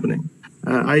all is happening.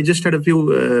 I just had a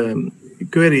few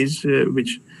queries,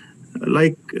 which,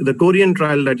 like the Korean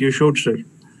trial that you showed, sir,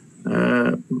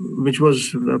 which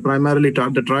was primarily,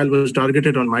 the trial was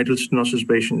targeted on mitral stenosis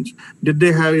patients. Did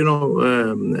they have,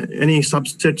 any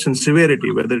subsets in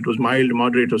severity, whether it was mild,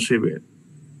 moderate, or severe?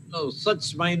 No,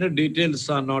 such minor details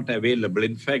are not available.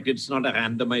 In fact, it's not a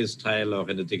randomized trial or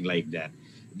anything like that.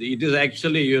 It is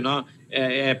actually,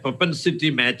 a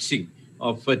propensity matching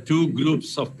of two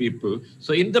groups of people.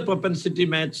 So in the propensity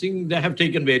matching, they have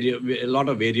taken a lot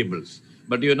of variables.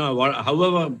 But,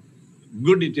 however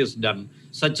good it is done,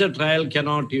 such a trial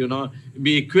cannot,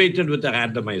 be equated with a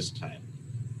randomized trial.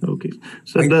 Okay.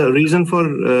 So the reason for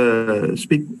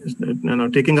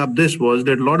taking up this was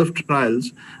that a lot of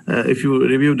trials, if you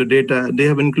review the data, they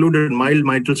have included mild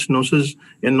mitral stenosis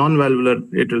and non-valvular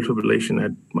atrial fibrillation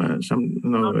at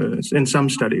in some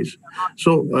studies.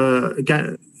 So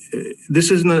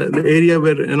this is the area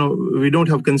where we don't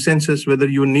have consensus whether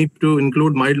you need to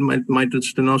include mild mitral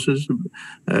stenosis,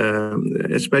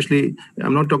 especially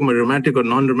I'm not talking about rheumatic or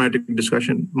non-rheumatic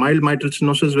discussion. Mild mitral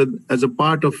stenosis as a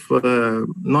part of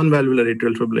non-valvular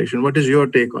atrial fibrillation. What is your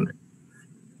take on it?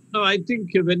 No, I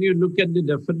think when you look at the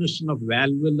definition of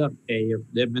valvular AF,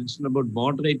 they mention about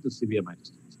moderate to severe mitral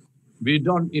stenosis. We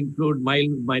don't include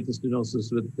mild mitral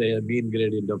stenosis with a mean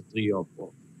gradient of 3 or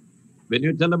 4. When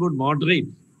you tell about moderate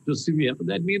to severe,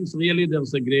 that means really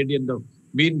there's a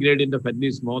mean gradient of at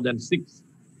least more than 6,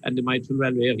 and the mitral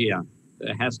valve area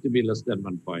has to be less than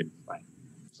 1.5.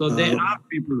 So there are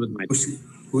people with mitral.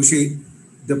 Koshy,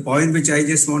 the point which I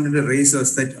just wanted to raise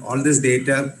was that all this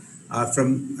data are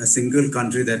from a single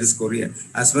country, that is Korea.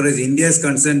 As far as India is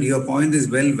concerned, your point is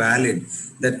well valid,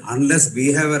 that unless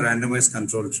we have a randomized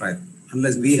control trial,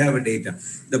 unless we have a data.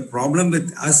 The problem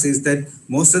with us is that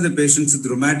most of the patients with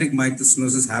rheumatic mitral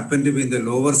stenosis happen to be in the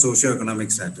lower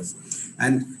socioeconomic status,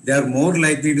 and they are more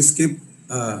likely to skip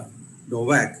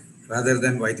DOAC rather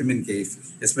than vitamin K,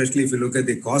 especially if you look at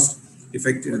the cost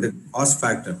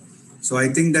factor. So I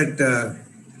think that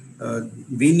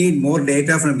we need more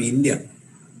data from India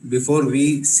before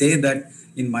we say that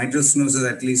in mitral stenosis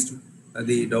at least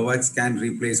the DOACs can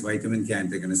replace vitamin K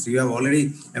antagonists. You have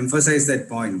already emphasized that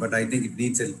point, but I think it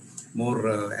needs a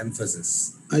more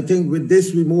emphasis. I think with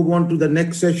this, we move on to the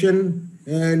next session.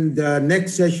 And the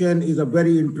next session is a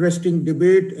very interesting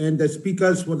debate. And the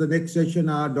speakers for the next session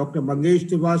are Dr. Mangesh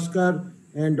Tiwaskar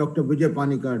and Dr. Vijay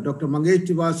Panikar. Dr. Mangesh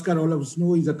Tiwaskar, all of us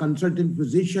know, is a consultant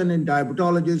physician and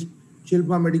diabetologist,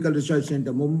 Shilpa Medical Research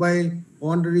Center, Mumbai,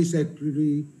 Honorary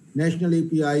Secretary, National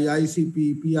API,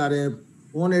 ICP, PRF,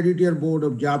 on editor board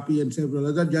of JAPI and several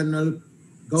other journals,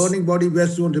 governing body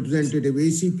West Zone representative,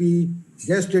 ACP,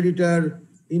 guest editor,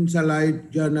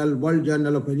 Insulite Journal, World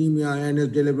Journal of Anemia, and has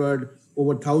delivered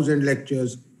over 1,000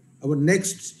 lectures. Our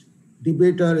next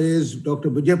debater is Dr.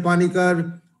 Vijay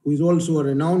Panikar, who is also a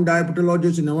renowned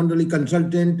diabetologist and honorary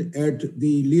consultant at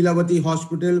the Leelavati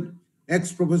Hospital,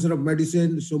 ex-professor of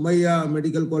medicine, Somaiya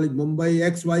Medical College, Mumbai,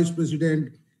 ex-vice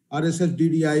president,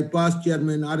 RSSDDI, past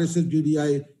chairman,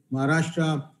 RSSDDI,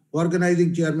 Maharashtra,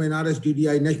 organizing chairman,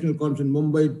 RSDDI, National Conference,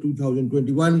 Mumbai,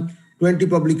 2021, 20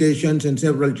 publications and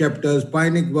several chapters,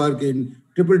 pioneering work in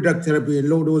triple drug therapy and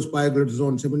low-dose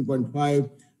pioglitazone 7.5,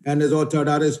 and has authored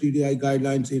RSDDI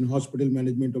guidelines in hospital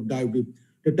management of diabetes.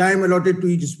 The time allotted to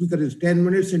each speaker is 10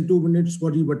 minutes and 2 minutes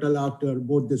for rebuttal after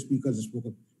both the speakers have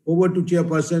spoken. Over to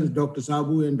chairpersons, Dr.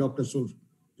 Sabu and Dr. Sur,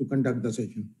 to conduct the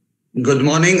session. Good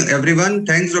morning, everyone.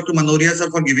 Thanks, Dr. Manoria, sir,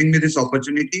 for giving me this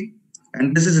opportunity.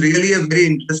 And this is really a very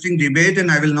interesting debate, and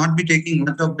I will not be taking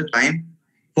much of the time.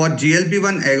 For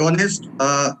GLP-1 agonist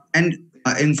and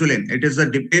insulin, it is a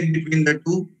debate between the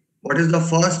two. What is the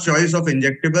first choice of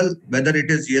injectable, whether it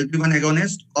is GLP-1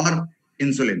 agonist or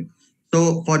insulin?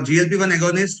 So for GLP-1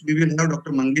 agonist, we will have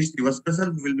Dr. Mangesh Tiwaskar, sir,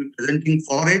 who will be presenting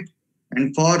for it.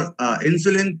 And for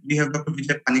insulin, we have Dr.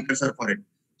 Vijay Panikar, sir, for it.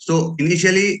 So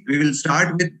initially, we will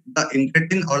start with the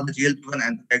incretin or the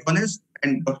GLP-1 agonist,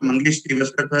 and Dr. Mangesh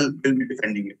Tiwaskar will be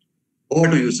defending it.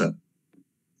 Over to you, sir.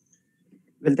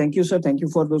 Well, thank you, sir. Thank you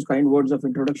for those kind words of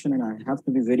introduction. And I have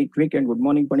to be very quick. And good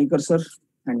morning, Panikar, sir.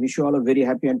 And wish you all a very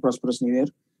happy and prosperous new year.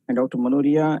 And Dr.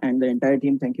 Manoria and the entire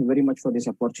team, thank you very much for this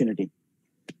opportunity.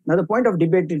 Now, the point of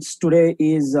debate today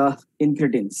is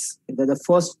incretins. They're the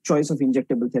first choice of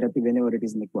injectable therapy whenever it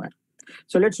is required.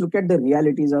 So let's look at the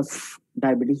realities of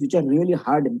diabetes, which are really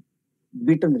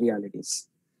hard-beaten realities.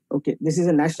 Okay, this is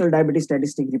a National Diabetes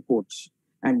Statistic report.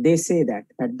 And they say that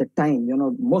at the time,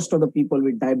 most of the people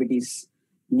with diabetes,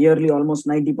 nearly almost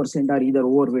 90% are either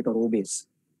overweight or obese.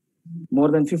 More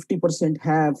than 50%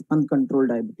 have uncontrolled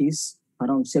diabetes.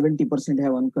 Around 70%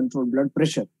 have uncontrolled blood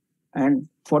pressure. And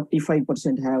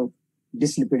 45% have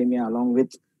dyslipidemia along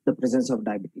with the presence of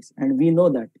diabetes. And we know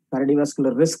that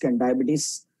cardiovascular risk and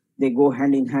diabetes, they go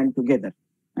hand in hand together.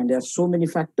 And there are so many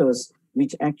factors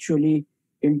which actually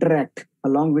interact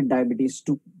along with diabetes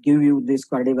to give you these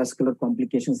cardiovascular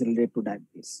complications related to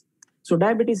diabetes. So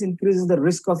diabetes increases the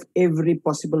risk of every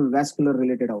possible vascular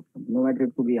related outcome, no matter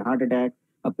it could be a heart attack,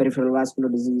 a peripheral vascular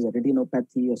disease, a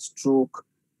retinopathy, a stroke,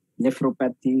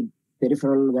 nephropathy,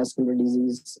 peripheral vascular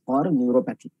disease, or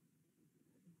neuropathy.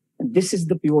 And this is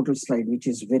the pivotal slide, which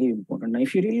is very important. Now,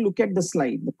 if you really look at the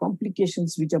slide, the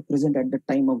complications which are present at the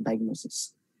time of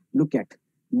diagnosis, look at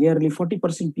nearly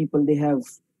 40% people, they have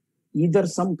either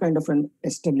some kind of an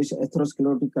established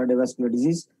atherosclerotic cardiovascular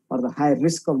disease or the high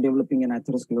risk of developing an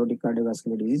atherosclerotic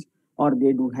cardiovascular disease, or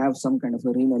they do have some kind of a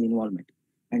renal involvement.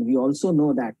 And we also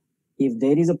know that if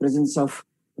there is a presence of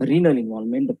renal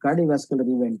involvement, the cardiovascular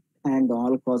event and the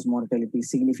all-cause mortality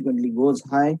significantly goes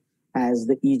high as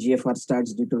the eGFR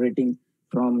starts deteriorating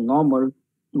from normal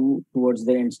towards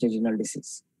the end-stage renal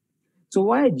disease. So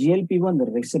why GLP-1,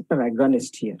 the receptor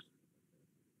agonist here?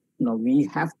 Now, we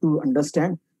have to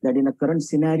understand that in a current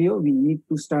scenario, we need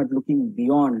to start looking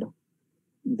beyond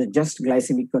the just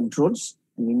glycemic controls.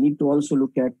 And we need to also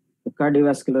look at the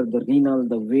cardiovascular, the renal,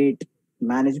 the weight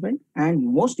management, and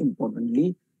most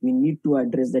importantly, we need to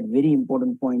address that very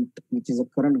important point, which is a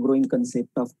current growing concept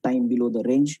of time below the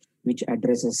range, which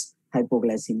addresses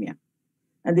hypoglycemia.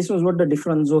 And this was what the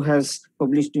Diffranzo has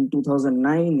published in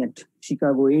 2009 at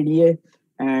Chicago ADA.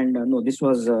 And this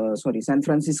was, San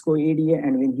Francisco ADA.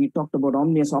 And when he talked about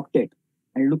omnious octet,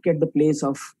 and look at the place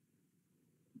of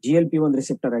GLP-1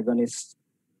 receptor agonists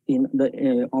in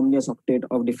the omnious octet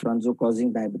of Diffranzo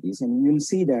causing diabetes. And you will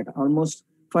see that almost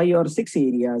 5 or 6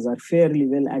 areas are fairly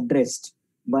well addressed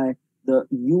by the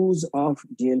use of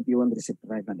GLP-1 receptor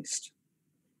agonist.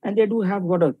 And they do have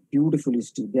got a beautiful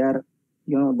history. They are,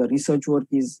 the research work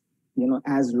is,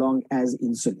 as long as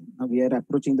insulin. Now we are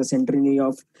approaching the centenary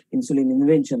of insulin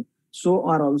invention. So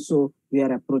are also we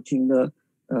are approaching the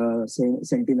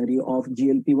centenary of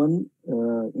GLP-1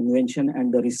 invention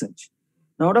and the research.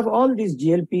 Now, out of all these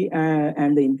GLP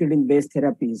and the incretin-based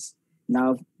therapies,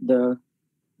 now the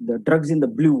drugs in the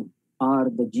blue are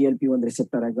the GLP-1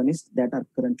 receptor agonists that are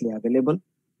currently available.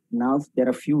 Now there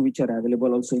are few which are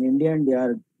available also in India,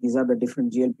 and these are the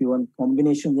different GLP-1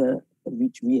 combinations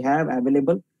which we have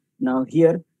available. Now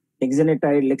here,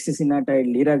 exenatide, lexisinatide,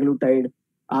 liraglutide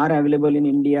are available in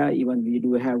India. Even we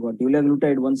do have a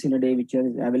dulaglutide once in a day, which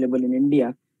is available in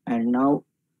India. And now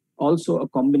also a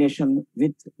combination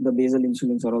with the basal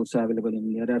insulins are also available in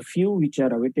India. There are few which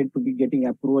are awaited to be getting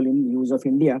approval in use of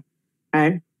India.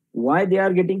 And why they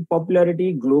are getting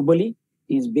popularity globally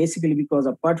is basically because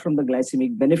apart from the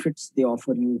glycemic benefits, they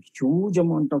offer you huge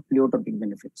amount of pleiotropic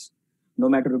benefits. No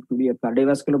matter it could be a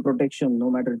cardiovascular protection, no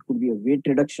matter it could be a weight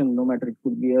reduction, no matter it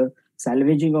could be a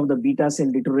salvaging of the beta cell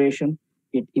deterioration,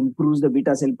 it improves the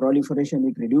beta cell proliferation,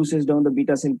 it reduces down the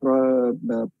beta cell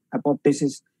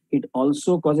apoptosis. It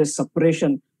also causes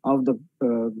suppression of the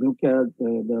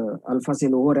the alpha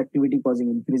cell overactivity, causing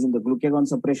increase in the glucagon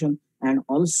suppression. And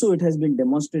also it has been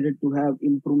demonstrated to have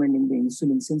improvement in the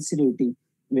insulin sensitivity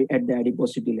at the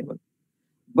adiposity level.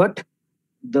 But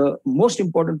the most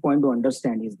important point to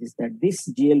understand is this, that these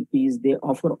GLPs, they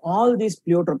offer all these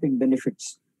pleiotropic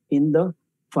benefits in the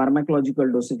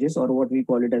pharmacological dosages, or what we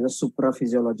call it as a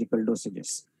supraphysiological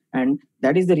dosages. And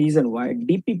that is the reason why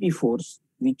DPP4s,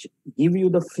 which give you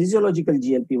the physiological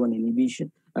GLP-1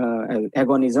 inhibition,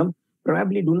 agonism,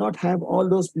 probably do not have all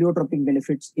those pleiotropic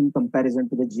benefits in comparison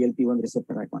to the GLP-1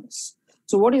 receptor agonists.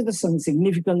 So what is the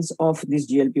significance of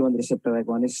this GLP-1 receptor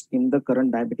agonist in the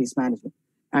current diabetes management?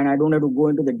 And I don't have to go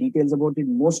into the details about it.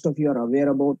 Most of you are aware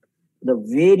about the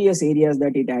various areas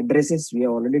that it addresses. We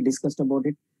have already discussed about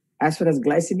it. As far as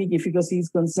glycemic efficacy is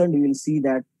concerned, you will see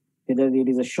that whether it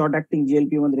is a short-acting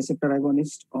GLP-1 receptor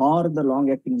agonist or the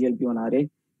long-acting GLP-1 RA,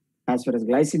 as far as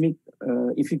glycemic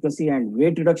efficacy and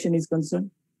weight reduction is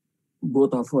concerned,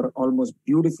 both offer almost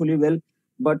beautifully well.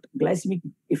 But glycemic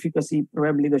efficacy,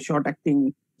 probably the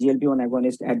short-acting GLP-1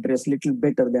 agonist address little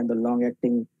better than the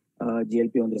long-acting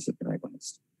GLP-1 receptor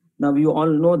agonist. Now, we all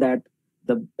know that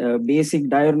the basic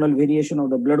diurnal variation of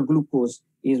the blood glucose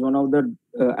is one of the,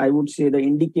 I would say, the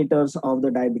indicators of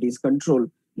the diabetes control.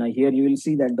 Now, here you will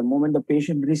see that the moment the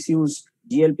patient receives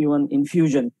GLP-1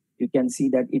 infusion, you can see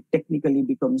that it technically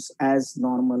becomes as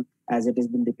normal as it has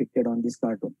been depicted on this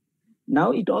cartoon.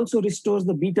 Now, it also restores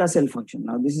the beta cell function.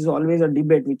 Now, this is always a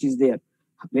debate which is there,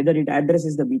 whether it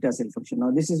addresses the beta cell function.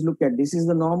 Now, this is, look at, this is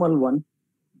the normal one.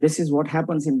 This is what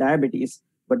happens in diabetes.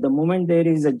 But the moment there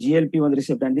is a GLP-1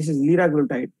 receptor, and this is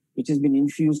liraglutide, which has been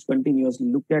infused continuously,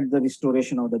 look at the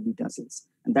restoration of the beta cells.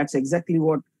 And that's exactly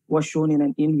what was shown in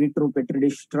an in vitro petri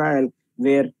dish trial,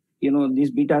 where this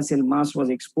beta cell mass was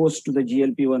exposed to the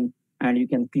GLP-1, and you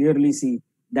can clearly see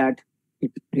that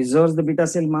it preserves the beta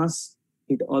cell mass.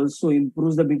 It also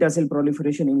improves the beta cell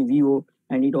proliferation in vivo,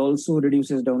 and it also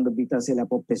reduces down the beta cell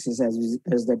apoptosis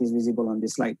as that is visible on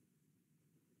this slide.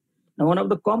 Now, one of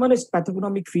the commonest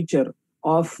pathognomic feature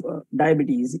of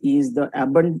diabetes is the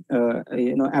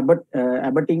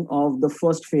abating of the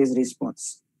first phase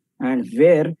response, and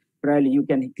where probably you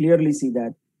can clearly see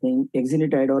that the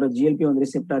exenatide or a GLP-1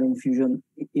 receptor infusion,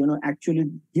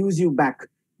 actually gives you back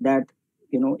that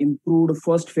improved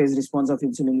first phase response of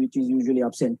insulin, which is usually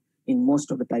absent in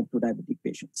most of the type 2 diabetic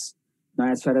patients.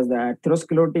 Now, as far as the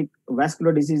atherosclerotic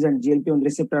vascular disease and GLP-1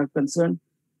 receptor are concerned,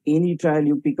 any trial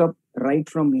you pick up, right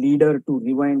from leader to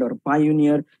rewind or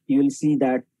pioneer, you will see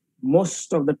that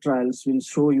most of the trials will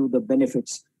show you the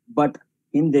benefits. But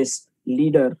in this,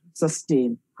 leader,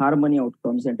 sustain, harmony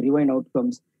outcomes and rewind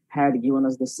outcomes had given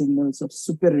us the signals of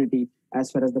superiority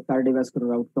as far as the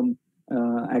cardiovascular outcome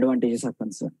advantages are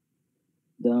concerned.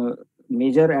 The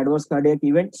major adverse cardiac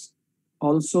events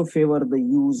also favor the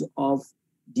use of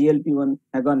GLP-1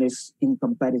 agonists in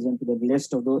comparison to the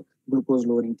rest of the glucose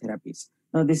lowering therapies.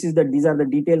 Now, these are the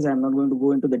details. I'm not going to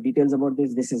go into the details about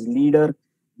this. This is leader.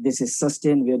 This is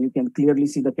sustain, where you can clearly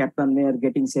see the Kaplan-Meier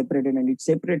getting separated, and it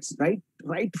separates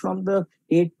right from the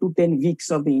 8 to 10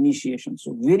 weeks of the initiation.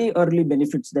 So very early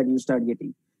benefits that you start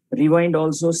getting. Rewind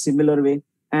also similar way.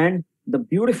 And the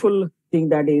beautiful thing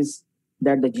that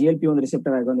the GLP-1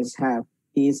 receptor agonists have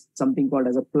is something called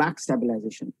as a plaque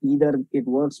stabilization. Either it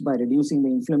works by reducing the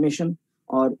inflammation,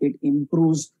 or it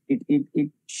improves, it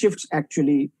shifts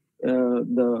actually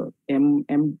the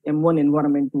M1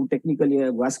 environment to technically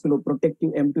a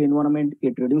vasculoprotective M2 environment.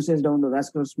 It reduces down the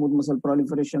vascular smooth muscle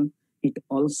proliferation. It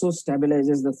also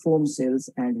stabilizes the foam cells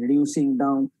and reducing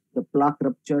down the plaque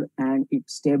rupture, and it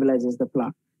stabilizes the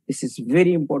plaque. This is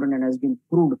very important and has been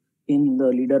proved in the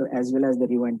LEADER as well as the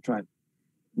REWIND trial.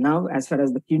 Now, as far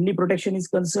as the kidney protection is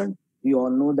concerned, we all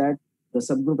know that the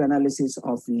subgroup analysis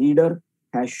of LEADER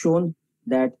has shown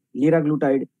that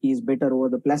liraglutide is better over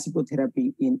the placebo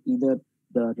therapy in either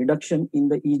the reduction in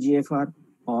the eGFR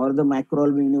or the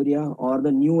macroalbuminuria or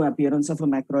the new appearance of a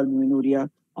macroalbuminuria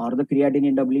or the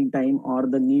creatinine doubling time or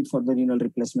the need for the renal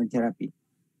replacement therapy.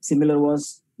 Similar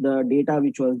was the data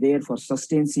which was there for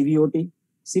sustained CVOT.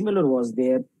 Similar was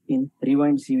there in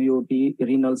REWIND CVOT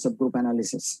renal subgroup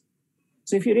analysis.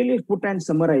 So if you really put and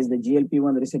summarize the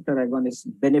GLP-1 receptor agonist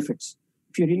benefits,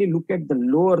 if you really look at the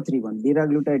lower three ones,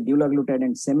 liraglutide, dulaglutide,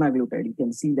 and semaglutide, you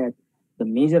can see that the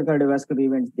major cardiovascular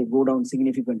events, they go down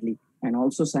significantly, and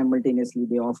also simultaneously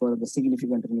they offer the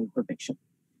significant renal protection.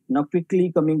 Now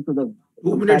quickly coming to the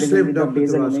 2 minutes left, Dr.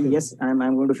 Tiwaskar. Yes, I'm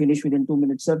going to finish within 2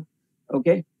 minutes, sir.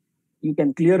 Okay. You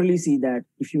can clearly see that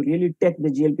if you really take the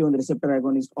GLP-1 receptor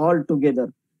agonist all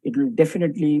together, it will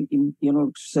definitely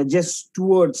suggest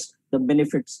towards the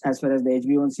benefits as far as the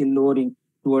HbA1c lowering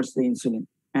towards the insulin.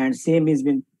 And same has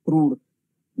been proved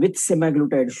with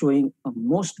semaglutide showing a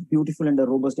most beautiful and a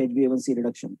robust HbA1c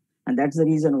reduction. And that's the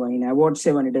reason why in AWARD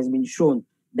 7, it has been shown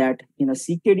that in a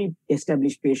CKD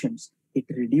established patients, it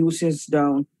reduces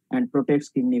down and protects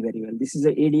kidney very well. This is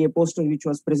a ADA poster which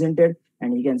was presented,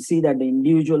 and you can see that the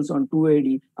individuals on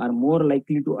 2AD are more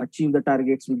likely to achieve the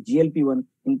targets with GLP-1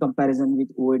 in comparison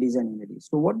with OADs and NADs.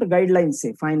 So what the guidelines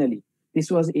say, finally, this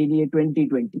was ADA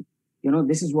 2020.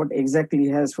 This is what exactly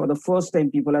has, for the first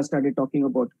time, people have started talking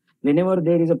about whenever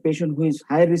there is a patient who is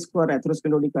high risk for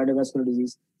atherosclerotic cardiovascular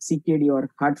disease, CKD or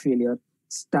heart failure,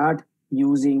 start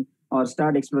using or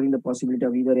start exploring the possibility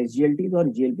of either SGLTs or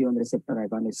GLP-1 receptor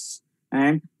agonists.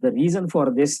 And the reason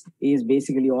for this is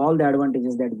basically all the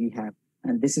advantages that we have.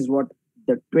 And this is what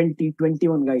the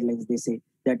 2021 guidelines, they say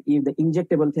that if the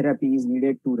injectable therapy is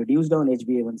needed to reduce down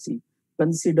HbA1c,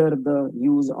 consider the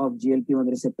use of GLP-1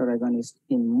 receptor agonist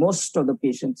in most of the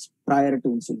patients prior to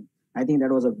insulin. I think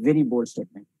that was a very bold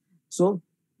statement. So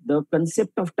the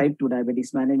concept of type 2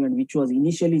 diabetes management, which was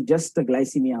initially just a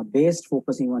glycemia based,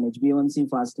 focusing on HbA1c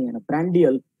fasting and a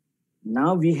prandial,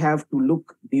 now we have to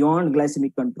look beyond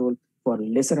glycemic control for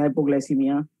lesser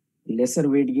hypoglycemia, lesser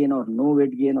weight gain or no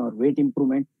weight gain or weight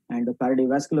improvement, and the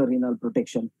cardiovascular renal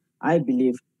protection. I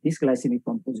believe this glycemic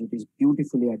composite is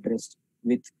beautifully addressed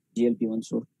with GLP-1.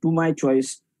 So to my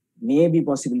choice, maybe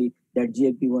possibly that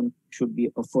GLP-1 should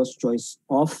be a first choice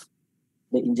of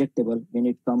the injectable when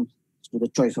it comes to the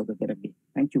choice of the therapy.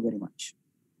 Thank you very much.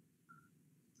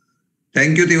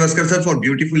 Thank you, Tiwaskar sir, for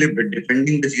beautifully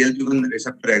defending the GLP-1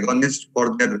 receptor agonist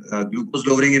for their glucose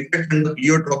lowering effect and the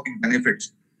pleiotropic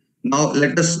benefits. Now,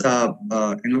 let us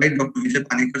invite Dr. Vijay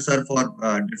Panikar sir for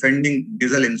defending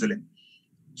basal insulin.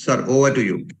 Sir, over to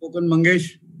you. Spoken,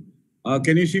 Mangesh.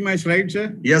 Can you see my slide,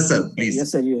 sir? Yes, sir. Please.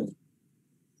 Yes, sir. Yes.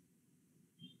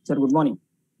 Sir, good morning.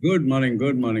 Good morning.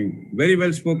 Good morning. Very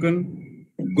well spoken.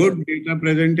 Good data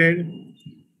presented.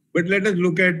 But let us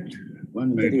look at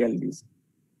one minute. The realities.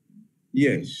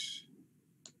 Yes.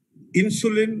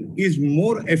 Insulin is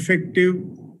more effective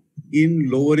in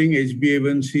lowering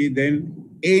HbA1c than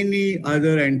any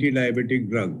other anti-diabetic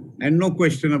drug. And no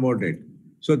question about it.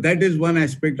 So that is one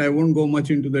aspect. I won't go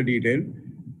much into the detail.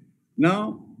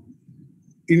 Now,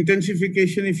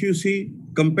 intensification, if you see,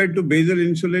 compared to basal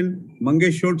insulin,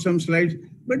 Mangesh showed some slides.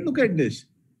 But look at this.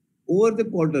 Over the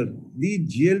quarter, the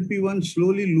GLP-1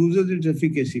 slowly loses its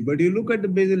efficacy. But you look at the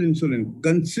basal insulin,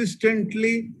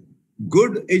 consistently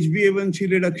good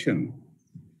HbA1c reduction.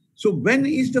 So when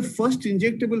is the first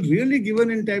injectable really given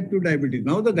in type 2 diabetes?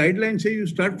 Now the guidelines say you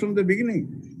start from the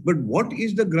beginning. But what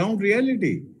is the ground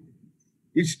reality?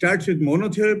 It starts with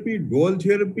monotherapy, dual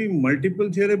therapy, multiple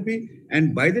therapy.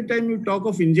 And by the time you talk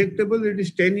of injectable, it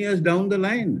is 10 years down the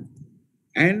line.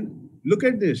 And look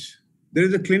at this. There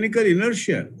is a clinical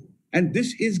inertia. And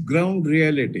this is ground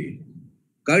reality.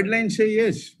 Guidelines say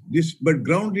yes, but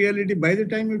ground reality, by the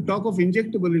time you talk of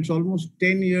injectable, it's almost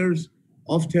 10 years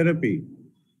of therapy.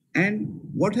 And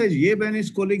what has Yeb and his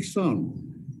colleagues found?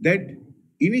 That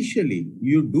initially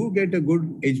you do get a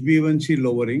good HbA1c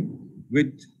lowering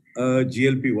with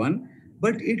GLP-1,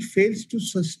 but it fails to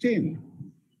sustain.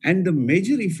 And the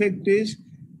major effect is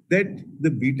that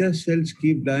the beta cells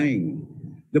keep dying.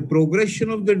 The progression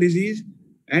of the disease,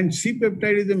 and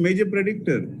C-peptide is a major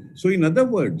predictor. So in other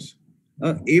words,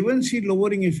 A1C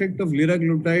lowering effect of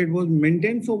liraglutide was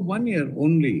maintained for 1 year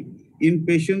only. in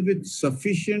patients with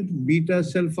sufficient beta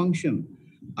cell function,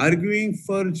 arguing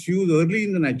for its use early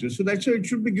in the natural. So that's why it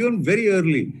should be given very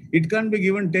early. It can't be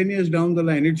given 10 years down the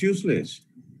line. It's useless.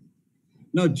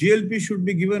 Now, GLP should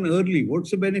be given early.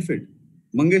 What's the benefit?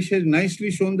 Mangesh has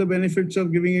nicely shown the benefits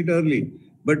of giving it early,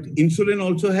 but insulin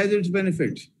also has its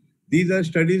benefits. These are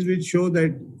studies which show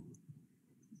that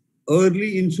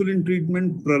early insulin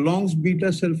treatment prolongs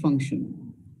beta cell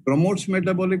function, promotes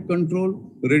metabolic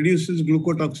control, reduces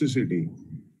glucotoxicity.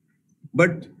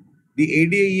 But the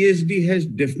ADA-ESD has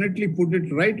definitely put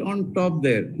it right on top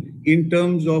there in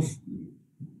terms of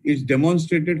its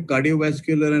demonstrated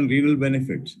cardiovascular and renal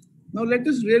benefits. Now let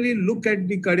us really look at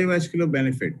the cardiovascular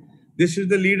benefit. This is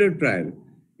the LEADER trial.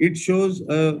 It shows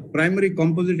a primary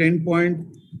composite endpoint,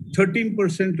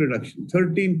 13% reduction,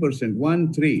 13%,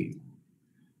 1-3.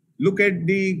 Look at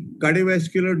the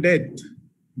cardiovascular death,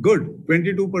 good,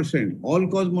 22%.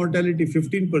 All-cause mortality,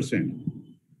 15%.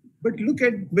 But look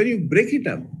at when you break it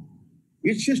up,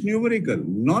 it's just numerical.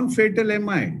 Non-fatal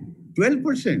MI,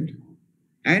 12%.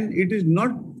 And it is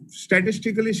not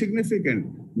statistically significant.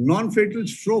 Non-fatal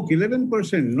stroke,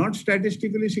 11%, not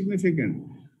statistically significant.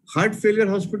 Heart failure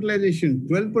hospitalization,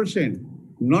 12%,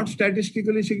 not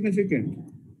statistically significant.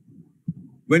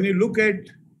 When you look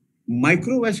at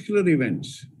microvascular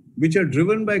events, which are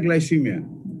driven by glycemia,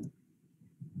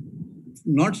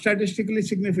 not statistically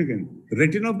significant.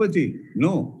 Retinopathy,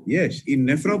 no, yes. In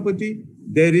nephropathy,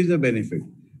 there is a benefit.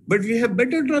 But we have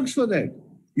better drugs for that.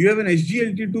 You have an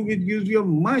SGLT2 which gives you a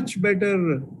much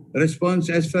better response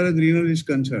as far as renal is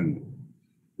concerned.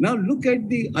 Now look at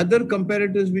the other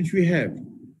comparators which we have.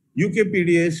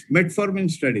 UKPDS,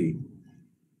 metformin study.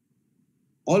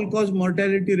 All-cause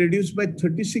mortality reduced by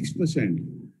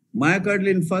 36%.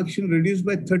 Myocardial infarction reduced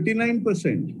by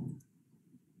 39%.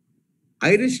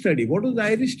 IRIS study. What was the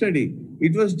IRIS study?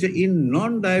 It was in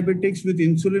non-diabetics with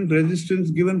insulin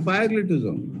resistance given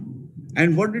pioglitazone.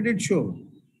 And what did it show?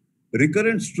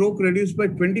 Recurrent stroke reduced by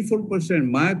 24%.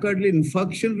 Myocardial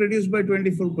infarction reduced by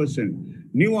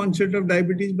 24%. New onset of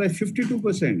diabetes by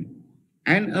 52%.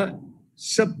 And a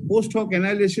post hoc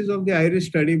analysis of the IRIS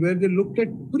study where they looked at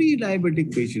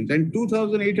pre-diabetic patients and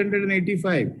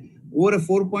 2,885 over a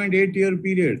 4.8-year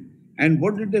period. And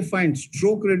what did they find?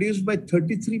 Stroke reduced by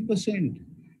 33%.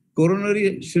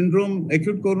 Coronary syndrome,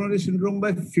 acute coronary syndrome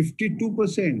by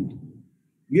 52%.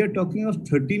 We are talking of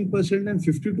 13% and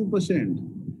 52%.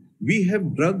 We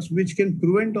have drugs which can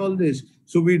prevent all this.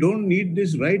 So we don't need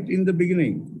this right in the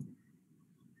beginning.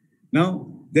 Now,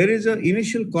 there is an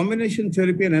initial combination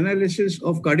therapy and analysis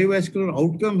of cardiovascular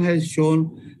outcome has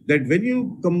shown that when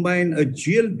you combine a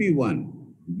GLP-1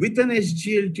 with an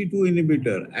SGLT2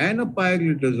 inhibitor and a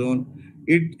pioglitazone,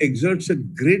 it exerts a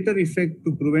greater effect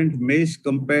to prevent MACE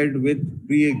compared with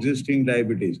pre-existing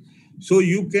diabetes. So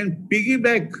you can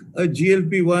piggyback a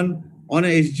GLP-1 on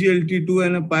a SGLT2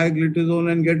 and a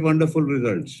pioglitazone and get wonderful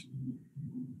results.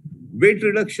 Weight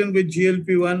reduction with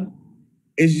GLP-1,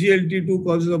 SGLT2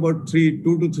 causes about 2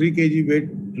 to 3 kg weight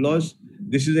loss.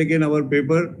 This is again our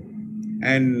paper,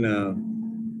 and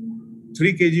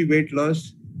 3 kg weight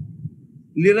loss.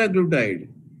 Liraglutide,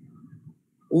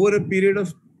 over a period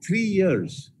of 3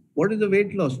 years. What is the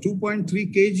weight loss? 2.3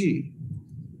 kg.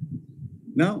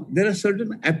 Now, there are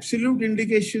certain absolute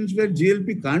indications where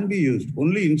GLP can't be used.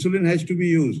 Only insulin has to be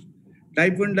used.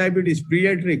 Type 1 diabetes,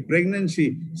 pediatric,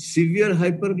 pregnancy, severe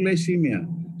hyperglycemia,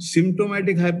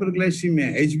 symptomatic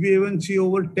hyperglycemia, HbA1c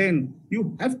over 10.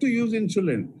 You have to use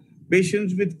insulin.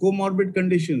 Patients with comorbid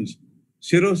conditions,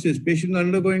 cirrhosis, patients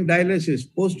undergoing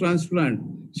dialysis,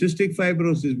 post-transplant, cystic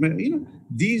fibrosis.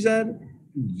 These are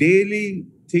daily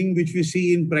things which we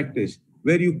see in practice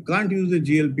where you can't use the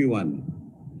GLP-1.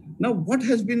 Now, what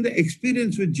has been the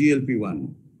experience with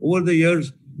GLP-1 over the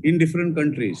years in different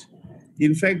countries?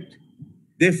 In fact,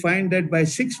 they find that by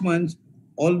 6 months,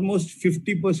 almost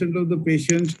 50% of the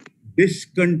patients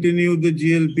discontinue the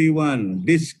GLP-1,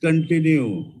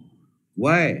 discontinue.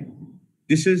 Why?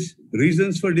 This is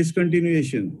reasons for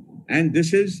discontinuation. And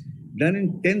this is done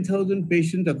in 10,000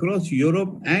 patients across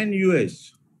Europe and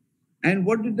US. And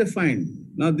what did they find?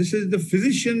 Now, this is the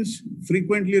physicians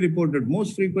frequently reported,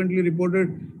 most frequently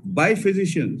reported by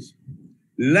physicians.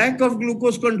 Lack of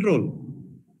glucose control,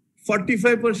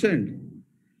 45%.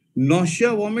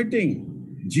 Nausea,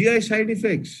 vomiting, GI side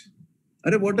effects.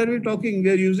 What are we talking?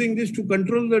 We are using this to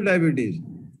control the diabetes.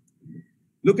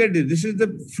 Look at this. This is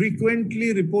the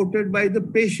frequently reported by the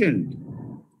patient.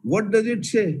 What does it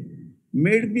say?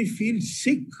 Made me feel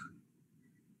sick.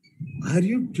 Are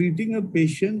you treating a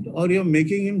patient or you're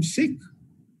making him sick?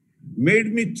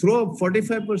 Made me throw up,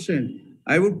 45%.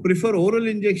 I would prefer oral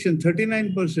injection,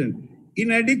 39%.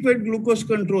 Inadequate glucose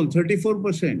control,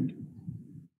 34%.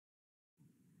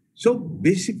 So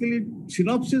basically,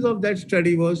 synopsis of that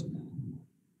study was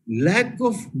lack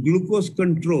of glucose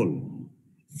control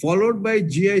followed by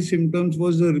GI symptoms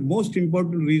was the most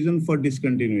important reason for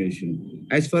discontinuation.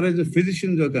 As far as the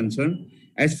physicians are concerned,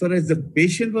 as far as the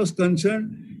patient was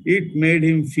concerned, it made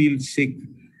him feel sick.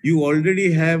 You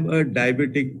already have a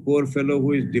diabetic poor fellow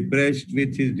who is depressed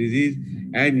with his disease,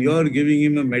 and you're giving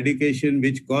him a medication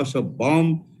which costs a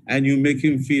bomb, and you make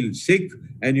him feel sick,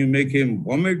 and you make him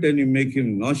vomit, and you make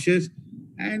him nauseous.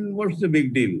 And what's the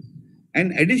big deal?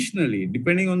 And additionally,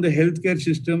 depending on the healthcare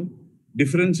system,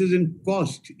 differences in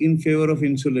cost in favor of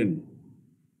insulin.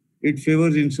 It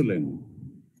favors insulin.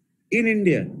 In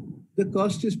India, the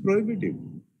cost is prohibitive.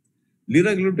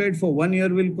 Liraglutide for 1 year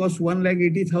will cost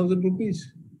 1,80,000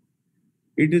 rupees.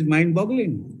 It is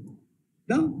mind-boggling.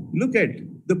 Now, look at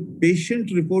the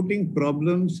patient reporting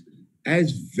problems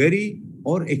as very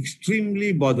or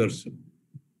extremely bothersome.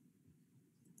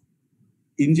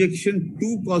 Injection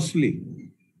too costly,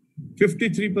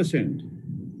 53%.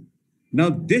 Now,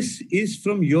 this is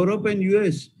from Europe and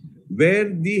US, where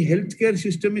the healthcare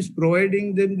system is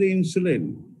providing them the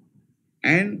insulin.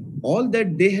 And all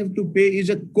that they have to pay is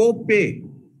a co-pay.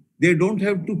 They don't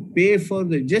have to pay for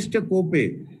just a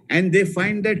co-pay. And they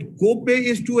find that co-pay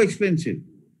is too expensive.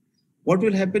 What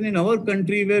will happen in our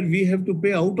country where we have to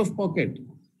pay out of pocket?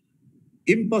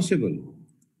 Impossible.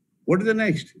 What is the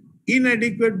next?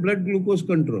 Inadequate blood glucose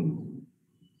control.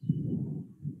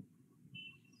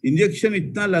 Injection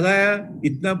इतना लगाया,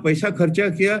 इतना पैसा खर्चा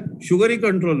किया, sugar ही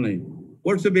control नहीं.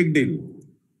 What's the big deal?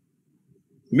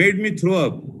 Made me throw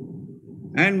up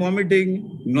and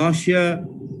vomiting, nausea.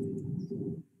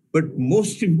 But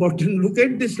most important, look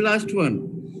at this last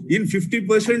one. In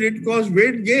 50%, it caused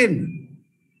weight gain.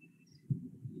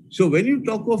 So when you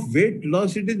talk of weight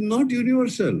loss, it is not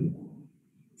universal.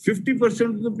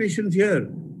 50% of the patients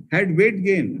here had weight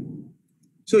gain.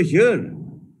 So here,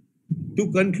 to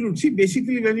conclude, see,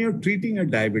 basically when you're treating a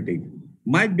diabetic,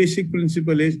 my basic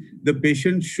principle is the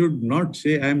patient should not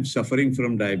say, I'm suffering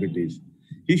from diabetes.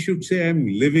 He should say, I'm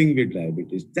living with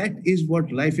diabetes. That is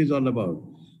what life is all about.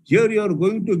 Here you're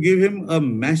going to give him a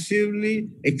massively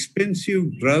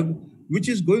expensive drug, which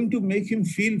is going to make him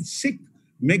feel sick,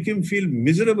 make him feel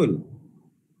miserable,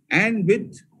 and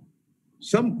with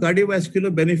some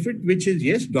cardiovascular benefit, which is,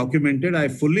 yes, documented. I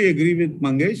fully agree with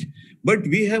Mangesh. But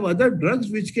we have other drugs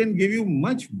which can give you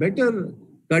much better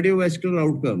cardiovascular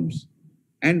outcomes.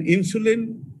 And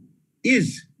insulin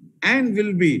is and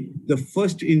will be the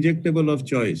first injectable of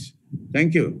choice.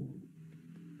 Thank you.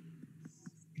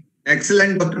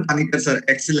 Excellent, Dr. Panikar, sir.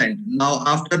 Excellent. Now,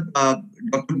 after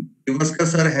Dr. Tiwaskar,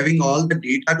 sir, having all the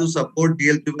data to support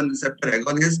GLP-1 receptor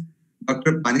agonist,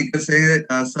 Dr. Panikar,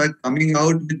 sir, coming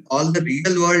out with all the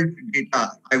real-world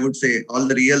data, I would say, all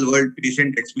the real-world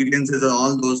patient experiences and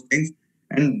all those things.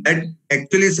 And that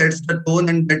actually sets the tone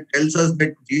and that tells us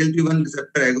that GLP-1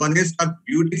 receptor agonists are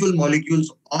beautiful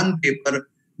molecules on paper,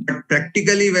 but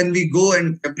practically when we go,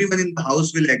 and everyone in the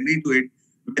house will agree to it,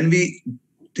 when we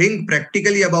think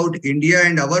practically about India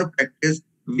and our practice,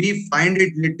 we find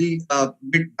it little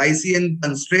bit dicey and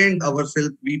constrained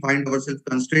ourselves. We find ourselves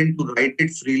constrained to write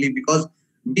it freely because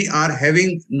we are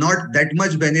having not that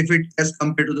much benefit as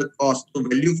compared to the cost. So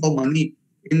value for money,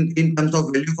 in terms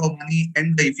of value for money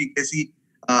and the efficacy,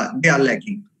 they are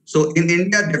lacking. So in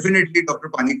India, definitely, Dr.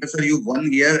 Panikar, sir, you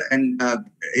won here, and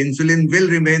insulin will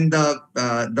remain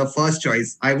the first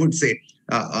choice, I would say.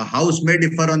 House may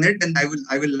differ on it, and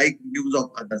I will like views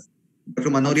of others.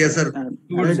 Dr. Manoria, sir.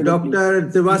 Dr.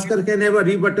 Tiwaskar can have a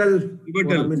rebuttal.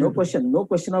 No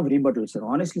question of rebuttal, sir.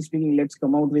 Honestly speaking, let's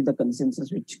come out with a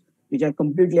consensus which I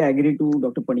completely agree to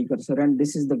Dr. Panikar, sir, and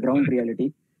this is the ground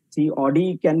reality. See,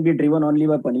 Audi can be driven only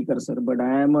by Panikar, sir, but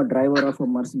I am a driver of a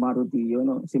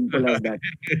Maruti, simple as that.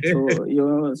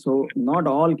 So, so not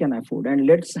all can afford. And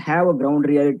let's have a ground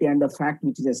reality and the fact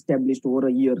which is established over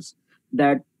years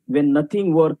that when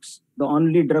nothing works, the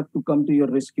only drug to come to your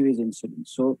rescue is insulin.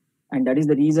 So, and that is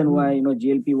the reason why,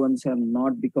 GLP-1s have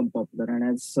not become popular. And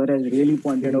as sir has really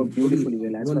pointed out beautifully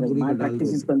well, as far as my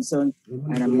practice is concerned,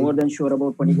 and I'm more than sure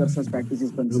about Panikar sir's practice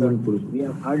is concerned, we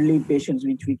have hardly patients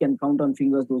which we can count on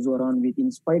fingers those who are on with,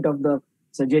 in spite of the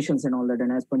suggestions and all that. And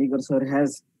as Panikar sir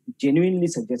has genuinely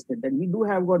suggested that we do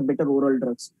have got better oral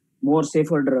drugs, more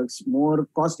safer drugs, more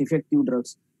cost-effective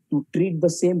drugs to treat the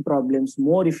same problems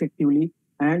more effectively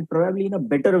and probably in a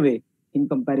better way in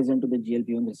comparison to the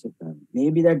GLP-1 receptor.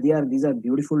 Maybe that these are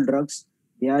beautiful drugs.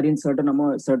 They are in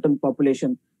certain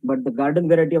population, but the garden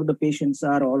variety of the patients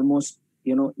are almost,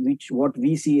 what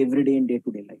we see every day in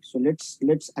day-to-day life. So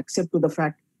let's accept to the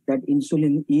fact that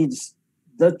insulin is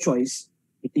the choice.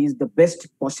 It is the best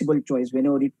possible choice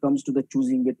whenever it comes to the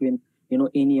choosing between,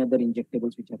 any other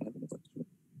injectables which are available. So,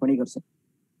 Panikar sir.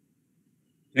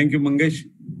 Thank you, Mangesh.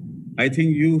 I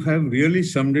think you have really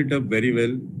summed it up very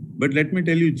well. But let me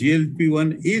tell you,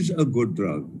 GLP-1 is a good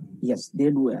drug. Yes, they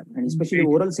do have, and especially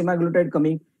oral semaglutide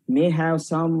coming may have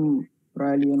some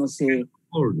probably say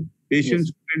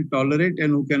patients who can tolerate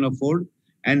and who can afford.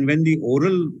 And when the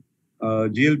oral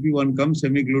GLP-1 comes,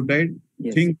 semaglutide,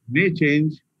 things may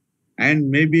change. And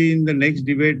maybe in the next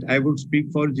debate, I would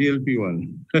speak for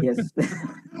GLP-1. Yes.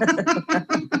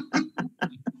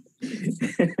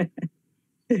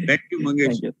 Thank you,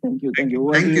 Mangesh. Thank you.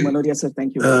 Manoria sir.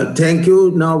 Thank you. Thank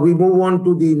you. Now we move on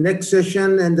to the next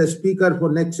session, and the speaker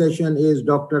for next session is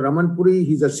Dr. Ramanpuri.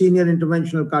 He's a senior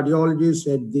interventional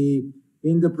cardiologist at the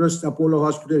Indraprastha Apollo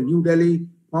Hospital, New Delhi,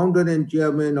 founder and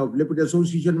chairman of Lipid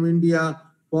Association of India,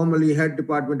 formerly head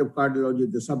department of cardiology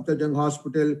at the Safdarjung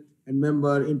Hospital, and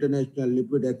member International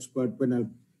Lipid Expert Panel.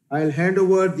 I'll hand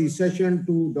over the session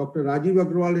to Dr. Rajiv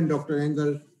Agrawal and Dr.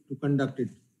 Engel to conduct it.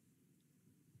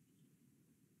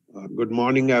 Good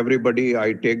morning, everybody.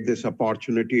 I take this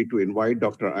opportunity to invite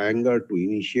Dr. Iyengar to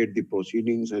initiate the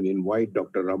proceedings and invite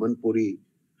Dr. Ramanpuri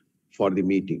for the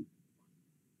meeting.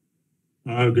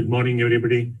 Good morning,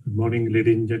 everybody. Good morning,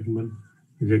 ladies and gentlemen.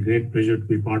 It's a great pleasure to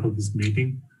be part of this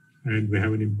meeting. And we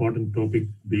have an important topic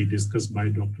to be discussed by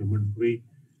Dr. Ramanpuri.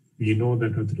 We know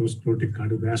that atherosclerotic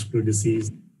cardiovascular disease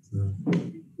is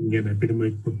an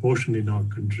epidemic proportion in our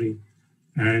country.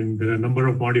 And there are a number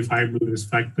of modifiable risk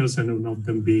factors, and one of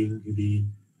them being the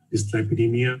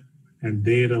dyslipidemia. And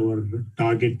there our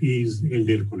target is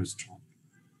LDL cholesterol.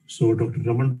 So Dr.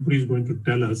 Ramanpuri is going to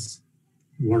tell us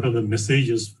what are the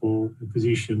messages for a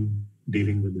physician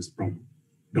dealing with this problem.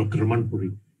 Dr.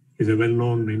 Ramanpuri is a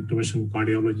well-known intervention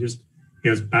cardiologist. He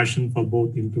has passion for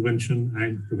both intervention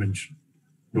and prevention.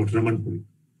 Dr. Ramanpuri.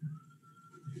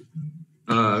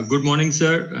 Good morning,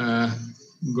 sir.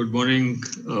 Good morning.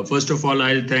 First of all,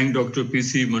 I'll thank Dr.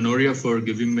 P.C. Manoria for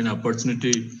giving me an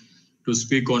opportunity to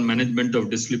speak on management of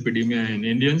dyslipidemia in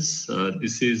Indians.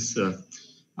 This is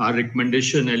our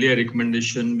recommendation, earlier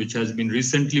recommendation, which has been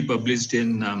recently published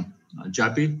in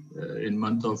JAPI in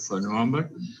month of November.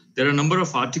 There are a number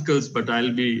of articles, but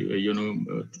I'll be,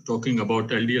 talking about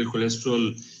LDL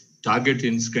cholesterol target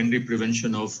in secondary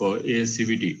prevention of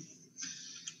ASCVD.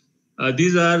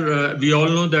 These are, we all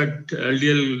know that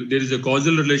LDL, there is a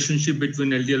causal relationship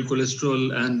between LDL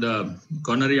cholesterol and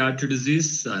coronary artery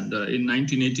disease. And in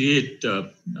 1988,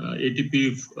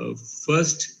 ATP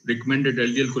first recommended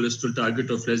LDL cholesterol target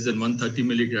of less than 130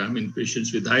 milligram in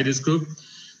patients with high risk group.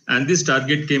 And this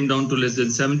target came down to less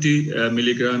than 70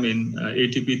 milligram in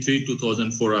ATP 3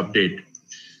 2004 update.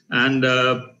 And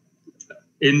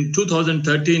in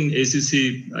 2013,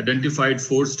 ACC identified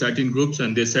 4 statin groups,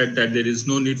 and they said that there is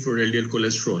no need for LDL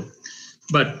cholesterol.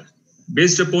 But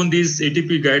based upon these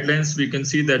ATP guidelines, we can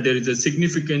see that there is a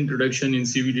significant reduction in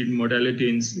CVD mortality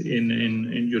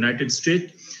in United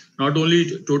States. Not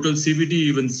only total CVD,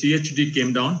 even CHD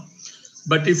came down.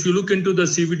 But if you look into the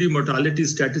CVD mortality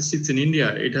statistics in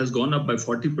India, it has gone up by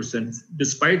 40%.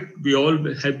 Despite we all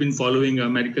have been following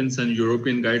Americans and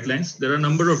European guidelines, there are a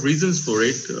number of reasons for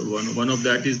it. One of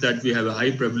that is that we have a high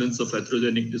prevalence of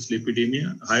atherogenic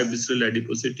dyslipidemia, high visceral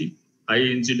adiposity, high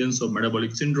incidence of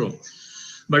metabolic syndrome.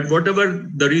 But whatever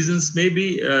the reasons may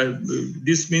be,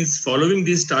 this means following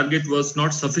this target was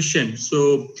not sufficient.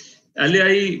 So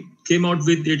LAI came out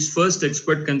with its first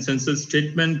expert consensus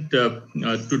statement to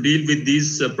deal with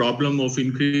this problem of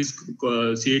increased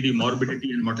CAD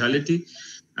morbidity and mortality.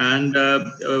 And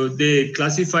they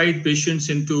classified patients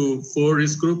into 4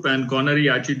 risk groups, and coronary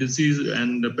artery disease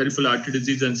and peripheral artery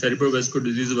disease and cerebrovascular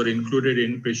disease were included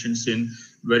in patients in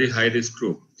very high risk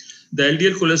group. The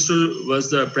LDL cholesterol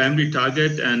was the primary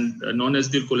target, and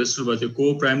non-HDL cholesterol was a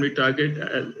co-primary target,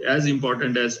 as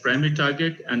important as primary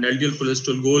target. And LDL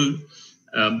cholesterol goal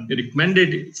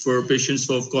recommended for patients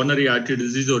of coronary artery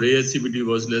disease or ASCVD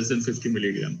was less than 50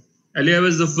 milligram. LAI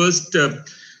was the first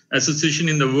association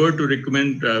in the world to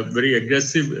recommend very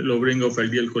aggressive lowering of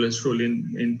LDL cholesterol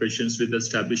in patients with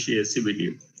established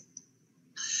ASCVD.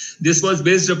 This was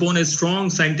based upon a strong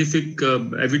scientific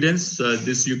evidence.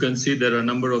 This you can see there are a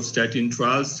number of statin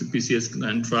trials,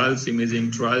 PCSK9 trials,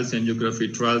 imaging trials,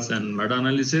 angiography trials, and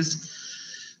meta-analysis.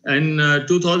 In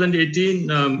 2018,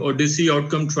 Odyssey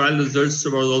outcome trial results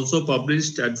were also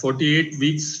published at 48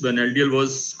 weeks when LDL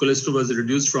cholesterol was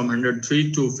reduced from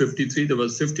 103 to 53. There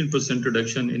was 15%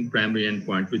 reduction in primary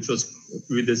endpoint, which was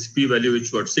with a p-value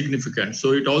which was significant.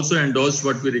 So it also endorsed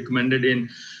what we recommended in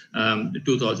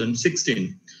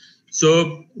 2016.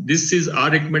 So this is our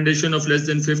recommendation of less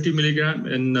than 50 milligram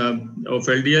of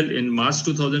LDL in March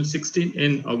 2016.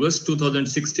 In August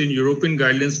 2016, European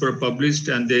guidelines were published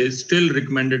and they still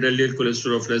recommended LDL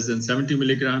cholesterol of less than 70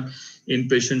 milligram in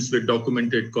patients with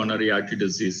documented coronary artery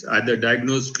disease, either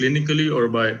diagnosed clinically or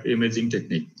by imaging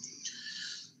technique.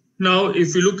 Now,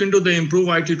 if you look into the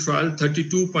IMPROVE-IT trial,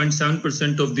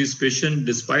 32.7% of these patients,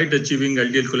 despite achieving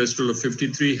LDL cholesterol of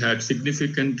 53, had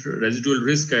significant residual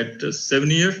risk at 7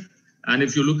 years. And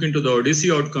if you look into the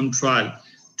Odyssey outcome trial,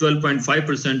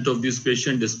 12.5% of these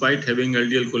patients, despite having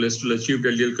LDL cholesterol, achieved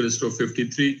LDL cholesterol of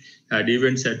 53, had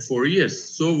events at 4 years.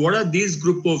 So what are these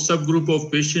subgroup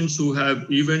of patients who have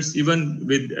events even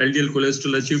with LDL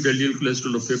cholesterol, achieved LDL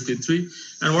cholesterol of 53?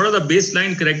 And what are the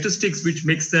baseline characteristics which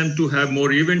makes them to have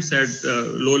more events at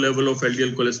low level of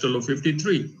LDL cholesterol of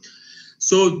 53?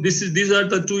 So these are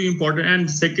the two important. And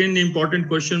second important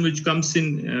question which comes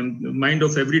in mind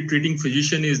of every treating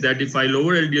physician is that if I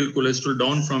lower LDL cholesterol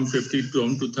down from 50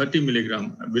 down to 30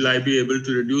 milligram, will I be able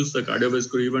to reduce the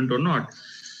cardiovascular event or not?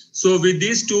 So with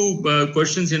these two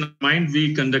questions in mind,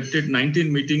 we conducted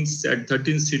 19 meetings at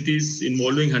 13 cities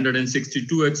involving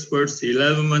 162 experts,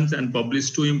 11 months, and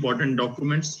published two important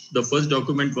documents. The first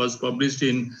document was published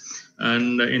in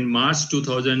March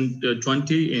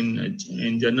 2020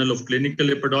 in Journal of Clinical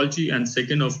Diabetology, and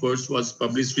second, of course, was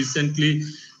published recently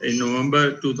in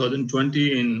November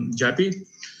 2020 in JAPI.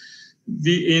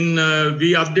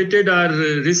 We updated our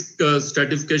risk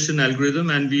stratification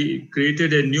algorithm, and we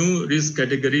created a new risk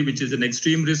category, which is an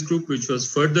extreme risk group, which was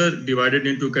further divided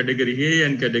into category A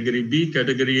and category B.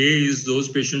 Category A is those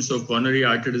patients of coronary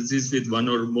artery disease with one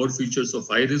or more features of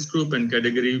high risk group, and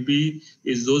category B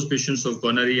is those patients of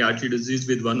coronary artery disease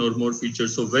with one or more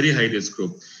features of very high risk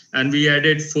group. And we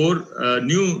added 4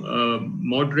 new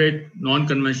moderate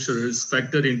non-conventional risk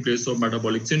factor in place of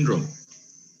metabolic syndrome.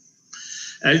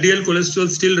 LDL cholesterol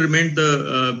still remained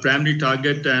the primary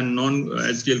target and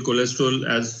non-HDL cholesterol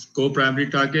as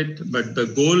co-primary target, but the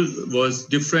goal was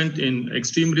different in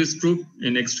extreme risk group.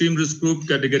 In extreme risk group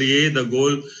category A, the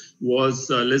goal was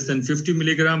less than 50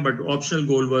 milligram, but optional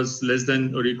goal was less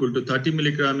than or equal to 30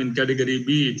 milligram. In category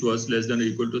B, it was less than or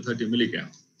equal to 30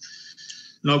 milligram.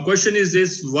 Now, question is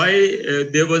this: why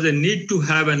there was a need to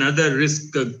have another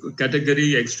risk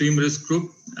category, extreme risk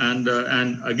group, and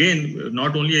again,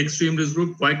 not only extreme risk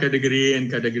group, why category A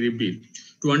and category B?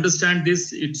 To understand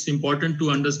this, it's important to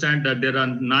understand that there are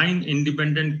 9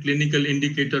 independent clinical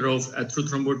indicators of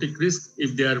atherothrombotic risk.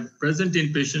 If they are present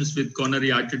in patients with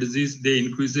coronary artery disease, they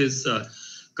increases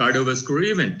cardiovascular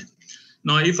event.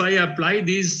 Now, if I apply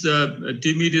these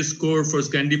TIMI risk score for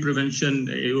Scandi prevention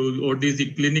or this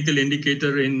clinical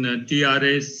indicator in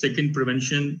TRA second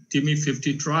prevention TIMI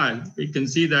 50 trial, we can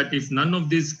see that if none of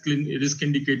these risk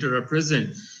indicators are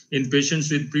present in patients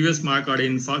with previous myocardial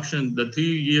infarction, the 3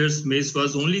 years MACE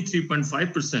was only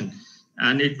 3.5%,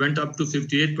 and it went up to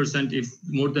 58% if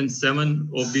more than 7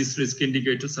 of these risk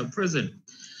indicators are present.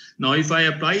 Now, if I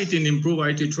apply it in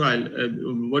IMPROVE-IT trial,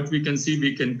 what we can see,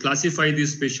 we can classify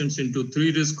these patients into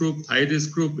 3 risk group: high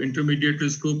risk group, intermediate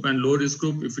risk group, and low risk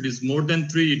group. If it is more than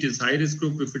 3, it is high risk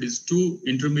group. If it is 2,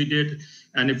 intermediate.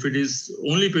 And if it is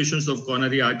only patients of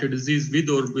coronary artery disease with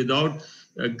or without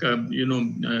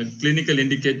clinical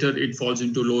indicator, it falls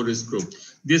into low risk group.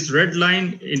 This red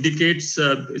line indicates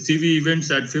CV events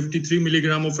at 53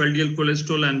 milligram of LDL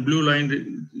cholesterol, and blue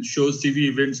line shows CV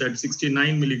events at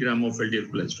 69 milligram of LDL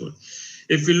cholesterol.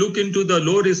 If we look into the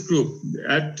low risk group,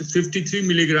 at 53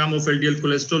 milligram of LDL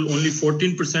cholesterol, only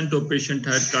 14% of patients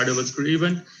had cardiovascular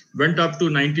event, went up to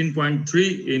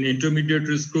 19.3 in intermediate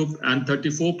risk group and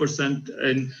 34%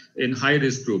 in high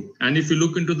risk group. And if you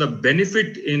look into the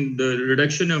benefit in the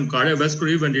reduction of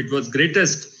cardiovascular event, it was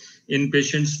greatest in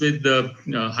patients with the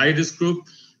high risk group,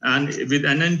 and with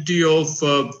NNT of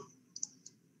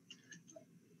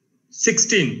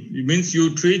 16, it means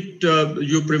you treat,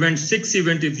 you prevent 6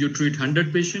 events if you treat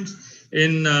 100 patients.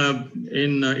 In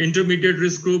intermediate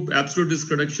risk group, absolute risk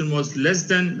reduction was less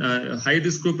than high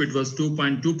risk group. It was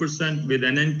 2.2%. With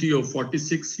NNT of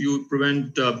 46, you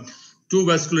prevent 2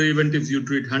 vascular events if you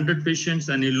treat 100 patients.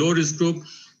 And in low risk group,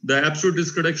 the absolute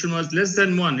risk reduction was less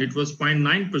than 1. It was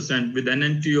 0.9% with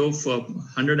NNT of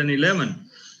 111.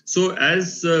 So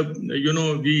as you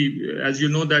know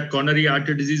that coronary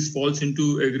artery disease falls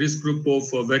into a risk group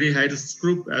of a very high risk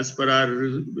group as per our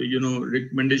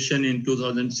recommendation in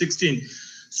 2016.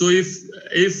 So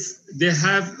if they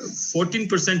have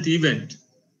 14% event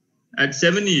at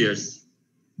 7 years,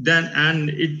 then and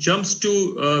it jumps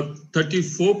to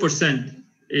 34%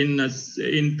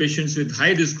 in patients with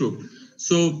high risk group.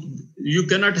 So you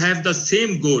cannot have the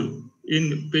same goal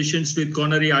in patients with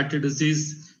coronary artery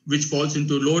disease which falls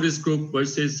into low risk group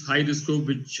versus high risk group,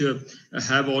 which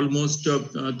have almost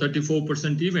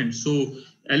 34% events. So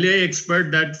LAI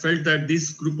expert that felt that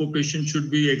this group of patients should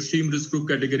be extreme risk group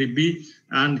category B.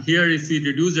 And here, if we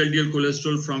reduce LDL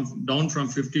cholesterol down from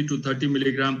 50 to 30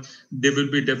 milligram, there will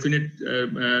be definite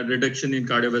reduction in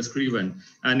cardiovascular event.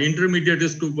 And intermediate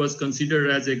risk group was considered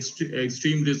as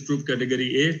extreme risk group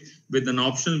category A with an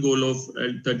optional goal of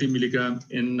 30 milligram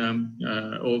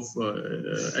of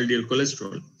LDL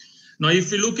cholesterol. Now,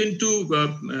 if we look into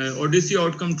Odyssey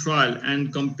outcome trial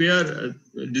and compare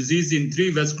disease in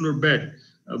 3 vascular bed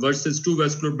versus 2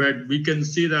 vascular bed, we can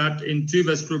see that in 3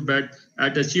 vascular bed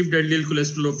at achieved LDL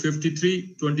cholesterol of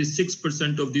 53,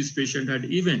 26% of these patients had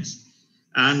events.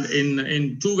 And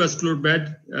in 2 vascular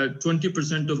bed,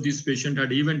 20% of these patients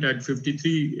had event at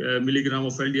 53 milligram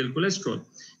of LDL cholesterol.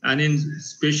 And in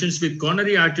patients with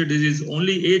coronary artery disease,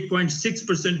 only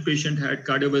 8.6% patient had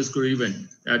cardiovascular event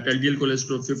at LDL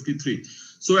cholesterol of 53.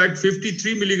 So at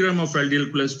 53 milligram of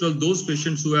LDL cholesterol, those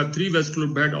patients who have 3 vascular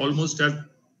bed almost have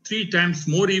 3 times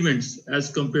more events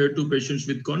as compared to patients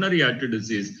with coronary artery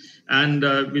disease. And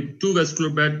with 2 vascular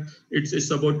bed,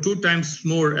 it's about 2 times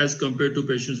more as compared to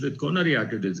patients with coronary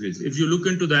artery disease. If you look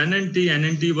into the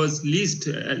NNT was least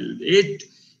 8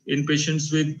 in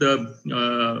patients with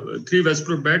 3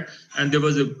 vascular bed, and there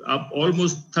was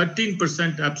almost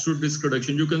 13% absolute risk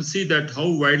reduction. You can see that how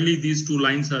widely these 2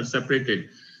 lines are separated.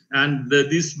 And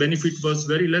this benefit was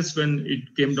very less when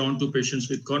it came down to patients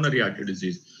with coronary artery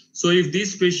disease. So if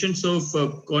these patients of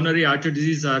coronary artery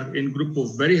disease are in group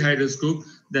of very high risk group,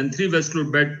 then 3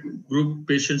 vascular bed group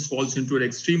patients falls into an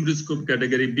extreme risk group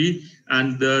category B,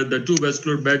 and the 2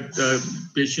 vascular bed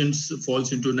patients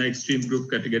falls into an extreme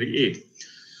group category A.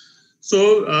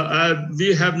 So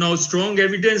we have now strong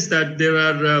evidence that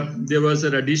there was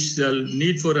an additional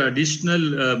need for additional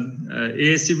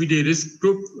ASCVD risk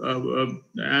group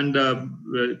and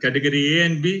category A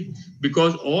and B,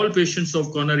 because all patients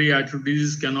of coronary artery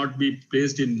disease cannot be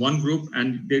placed in one group,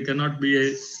 and there cannot be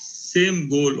a same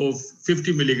goal of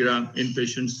 50 milligram in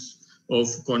patients of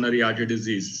coronary artery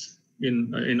disease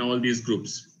in all these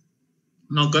groups.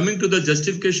 Now, coming to the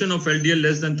justification of LDL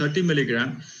less than 30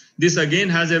 milligram, this again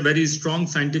has a very strong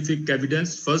scientific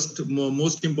evidence. First,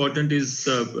 most important is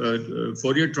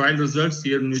Fourier trial results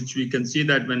here, in which we can see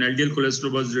that when LDL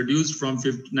cholesterol was reduced from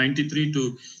 93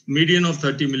 to median of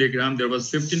 30 milligram, there was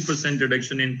 15%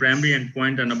 reduction in primary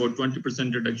endpoint and about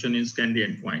 20% reduction in secondary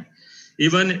endpoint.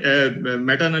 Even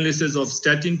meta-analysis of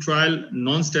statin trial,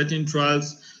 non-statin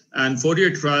trials, and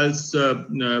Fourier trials,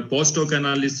 post-hoc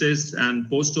analysis and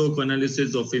post-hoc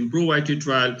analysis of IMPROVE-IT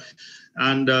trial,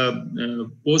 and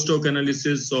post-hoc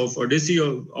analysis of Odyssey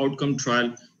outcome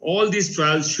trial. All these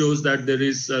trials shows that there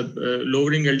is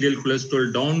lowering LDL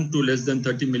cholesterol down to less than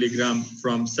 30 milligram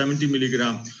from 70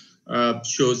 milligram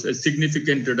shows a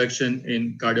significant reduction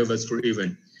in cardiovascular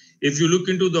event. If you look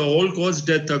into the all-cause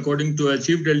death according to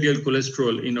achieved LDL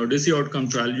cholesterol in Odyssey outcome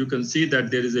trial, you can see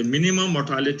that there is a minimum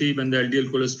mortality when the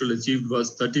LDL cholesterol achieved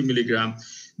was 30 milligram.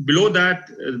 Below that,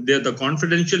 the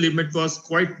confidential limit was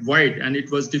quite wide, and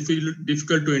it was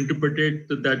difficult to interpret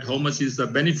that how much is the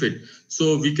benefit.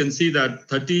 So we can see that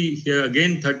 30 here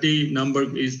again, 30 number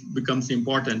becomes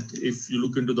important if you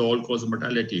look into the all-cause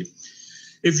mortality.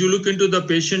 If you look into the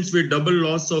patients with double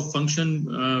loss of function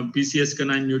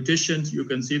PCSK9 mutations, you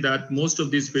can see that most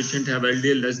of these patients have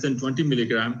LDL less than 20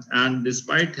 milligram. And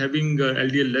despite having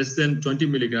LDL less than 20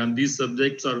 milligram, these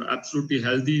subjects are absolutely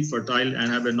healthy, fertile,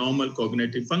 and have a normal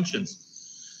cognitive functions.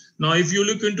 Now, if you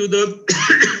look into the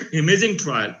imaging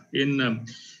trial in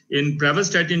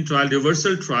pravastatin trial,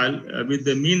 reversal trial, with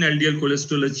the mean LDL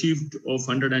cholesterol achieved of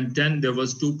 110, there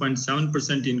was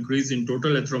 2.7% increase in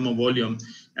total atheroma volume,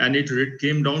 and it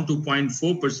came down to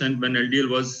 0.4% when LDL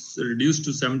was reduced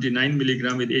to 79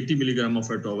 milligram with 80 milligram of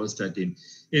atorvastatin.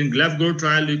 In GLAVGO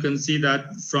trial, you can see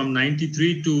that from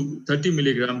 93 to 30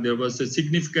 milligram, there was a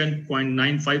significant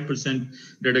 0.95%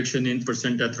 reduction in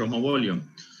percent atheroma volume.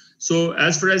 So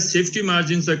as far as safety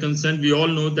margins are concerned, we all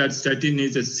know that statin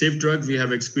is a safe drug. We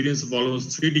have experience of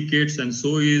almost 3 decades, and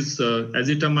so is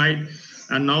ezetimibe.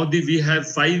 And now we have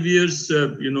 5 years,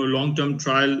 long-term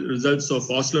trial results of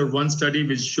OSLER-1 study,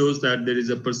 which shows that there is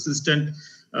a persistent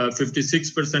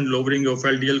 56% lowering of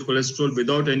LDL cholesterol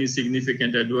without any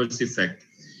significant adverse effect.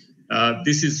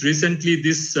 This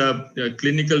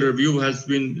clinical review has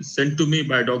been sent to me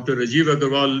by Dr. Rajiv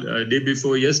Agarwal day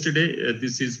before yesterday.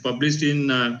 This is published in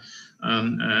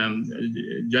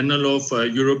Journal of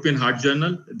European Heart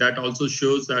Journal. That also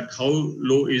shows that how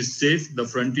low is safe, the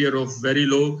frontier of very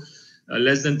low,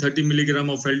 less than 30 milligram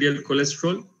of LDL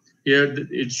cholesterol. here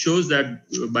it shows that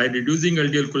by reducing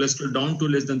LDL cholesterol down to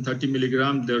less than 30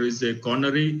 milligram, there is a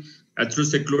coronary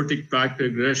atherosclerotic plaque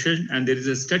regression, and there is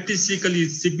a statistically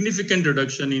significant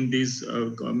reduction in these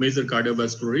major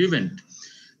cardiovascular event.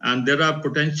 And there are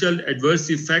potential adverse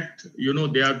effects,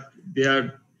 they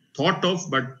are thought of,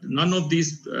 but none of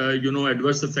these,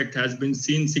 adverse effect has been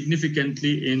seen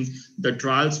significantly in the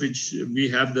trials which we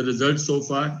have the results so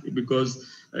far,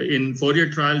 because in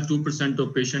FOURIER trial, 2%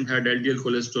 of patients had LDL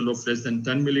cholesterol of less than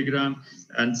 10 milligram,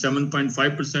 and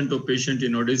 7.5% of patients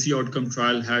in Odyssey outcome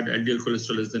trial had LDL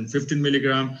cholesterol less than 15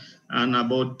 milligram, and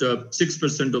about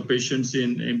 6% of patients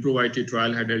in IMPROVE IT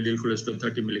trial had LDL cholesterol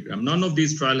 30 milligram. None of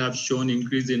these trials have shown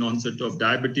increase in onset of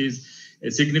diabetes,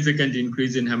 a significant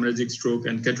increase in hemorrhagic stroke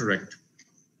and cataract.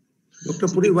 Dr.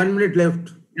 Puri, 1 minute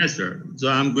left. Yes, sir. So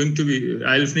I'll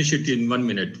finish it in 1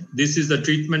 minute. This is the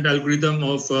treatment algorithm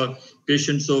of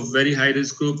patients of very high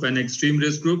risk group and extreme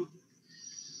risk group.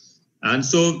 And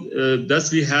so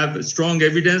thus we have strong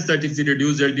evidence that if we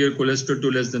reduce LDL cholesterol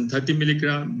to less than 30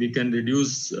 milligram, we can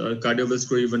reduce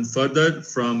cardiovascular even further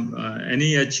from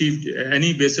any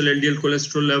basal LDL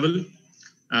cholesterol level.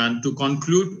 And to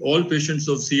conclude, all patients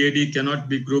of CAD cannot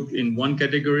be grouped in one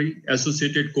category.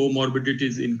 Associated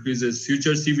comorbidities increases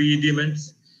future CVED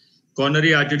events.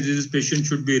 Coronary artery disease patients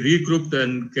should be regrouped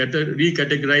and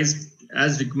recategorized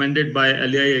as recommended by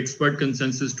LAI Expert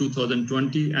Consensus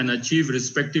 2020 and achieve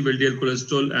respective LDL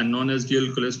cholesterol and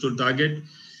non-SDL cholesterol target.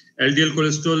 LDL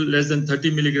cholesterol less than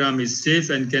 30 milligram is safe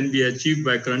and can be achieved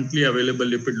by currently available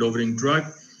lipid-lowering drug.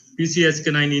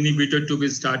 PCSK9 inhibitor to be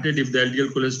started if the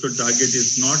LDL cholesterol target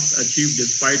is not achieved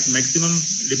despite maximum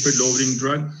lipid-lowering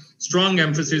drug. Strong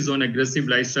emphasis on aggressive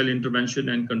lifestyle intervention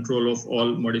and control of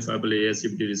all modifiable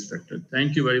ASCVD risk factors.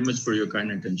 Thank you very much for your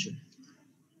kind attention.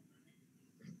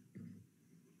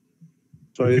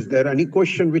 So is there any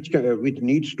question which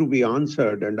needs to be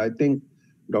answered? And I think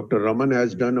Dr. Raman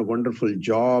has done a wonderful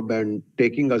job and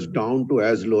taking us down to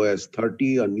as low as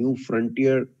 30, a new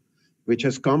frontier, which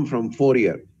has come from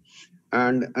FOURIER.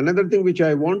 And another thing which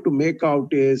I want to make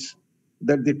out is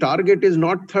that the target is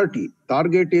not 30,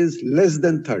 target is less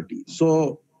than 30.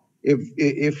 So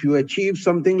if you achieve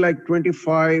something like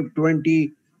 25,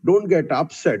 20, don't get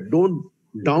upset, don't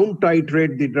down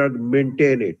titrate the drug,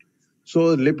 maintain it.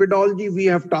 So lipidology, we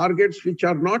have targets which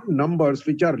are not numbers,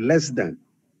 which are less than.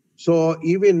 So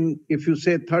even if you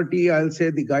say 30, I'll say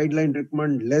the guideline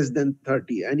recommend less than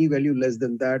 30. Any value less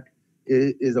than that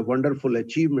is a wonderful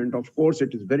achievement. Of course,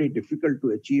 it is very difficult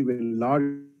to achieve in large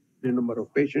number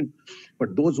of patients,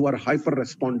 but those who are hyper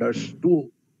responders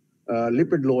to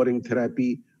lipid lowering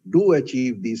therapy do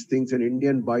achieve these things. In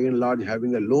Indian, by and large,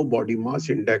 having a low body mass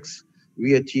index,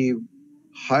 we achieve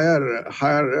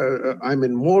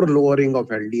more lowering of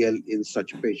LDL in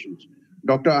such patients.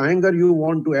 Dr. Iyengar, you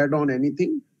want to add on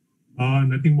anything?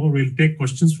 Nothing more. We'll take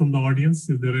questions from the audience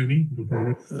if there are any.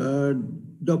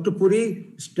 Dr.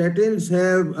 Puri, statins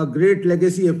have a great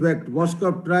legacy effect.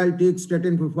 WASCOP trial takes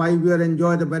statin for 5 years,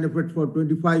 enjoy the benefit for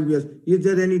 25 years. Is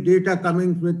there any data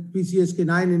coming with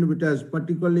PCSK9 inhibitors,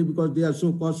 particularly because they are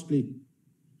so costly?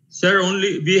 Sir,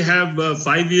 only we have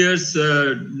 5 years,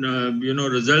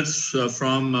 results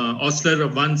from Osler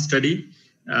 1 study.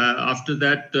 After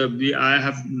that, I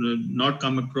have not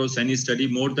come across any study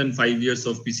more than 5 years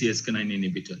of PCSK9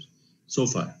 inhibitor so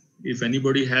far. If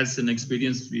anybody has an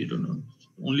experience, we don't know.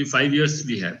 Only 5 years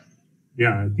we have.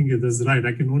 Yeah, I think that's right.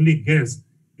 I can only guess.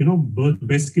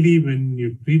 Basically, when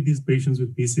you treat these patients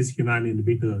with PCSK9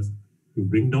 inhibitors, you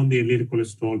bring down the LDL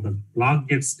cholesterol, the plaque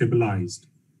gets stabilized.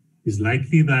 It's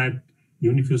likely that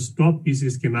even if you stop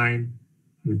PCSK9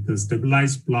 with the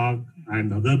stabilized plaque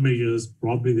and other measures,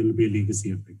 probably there will be a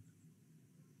legacy effect.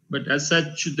 But as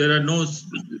such, there are no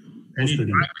any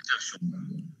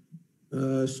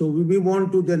so we move on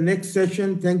to the next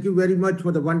session. Thank you very much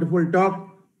for the wonderful talk.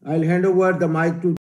 I'll hand over the mic to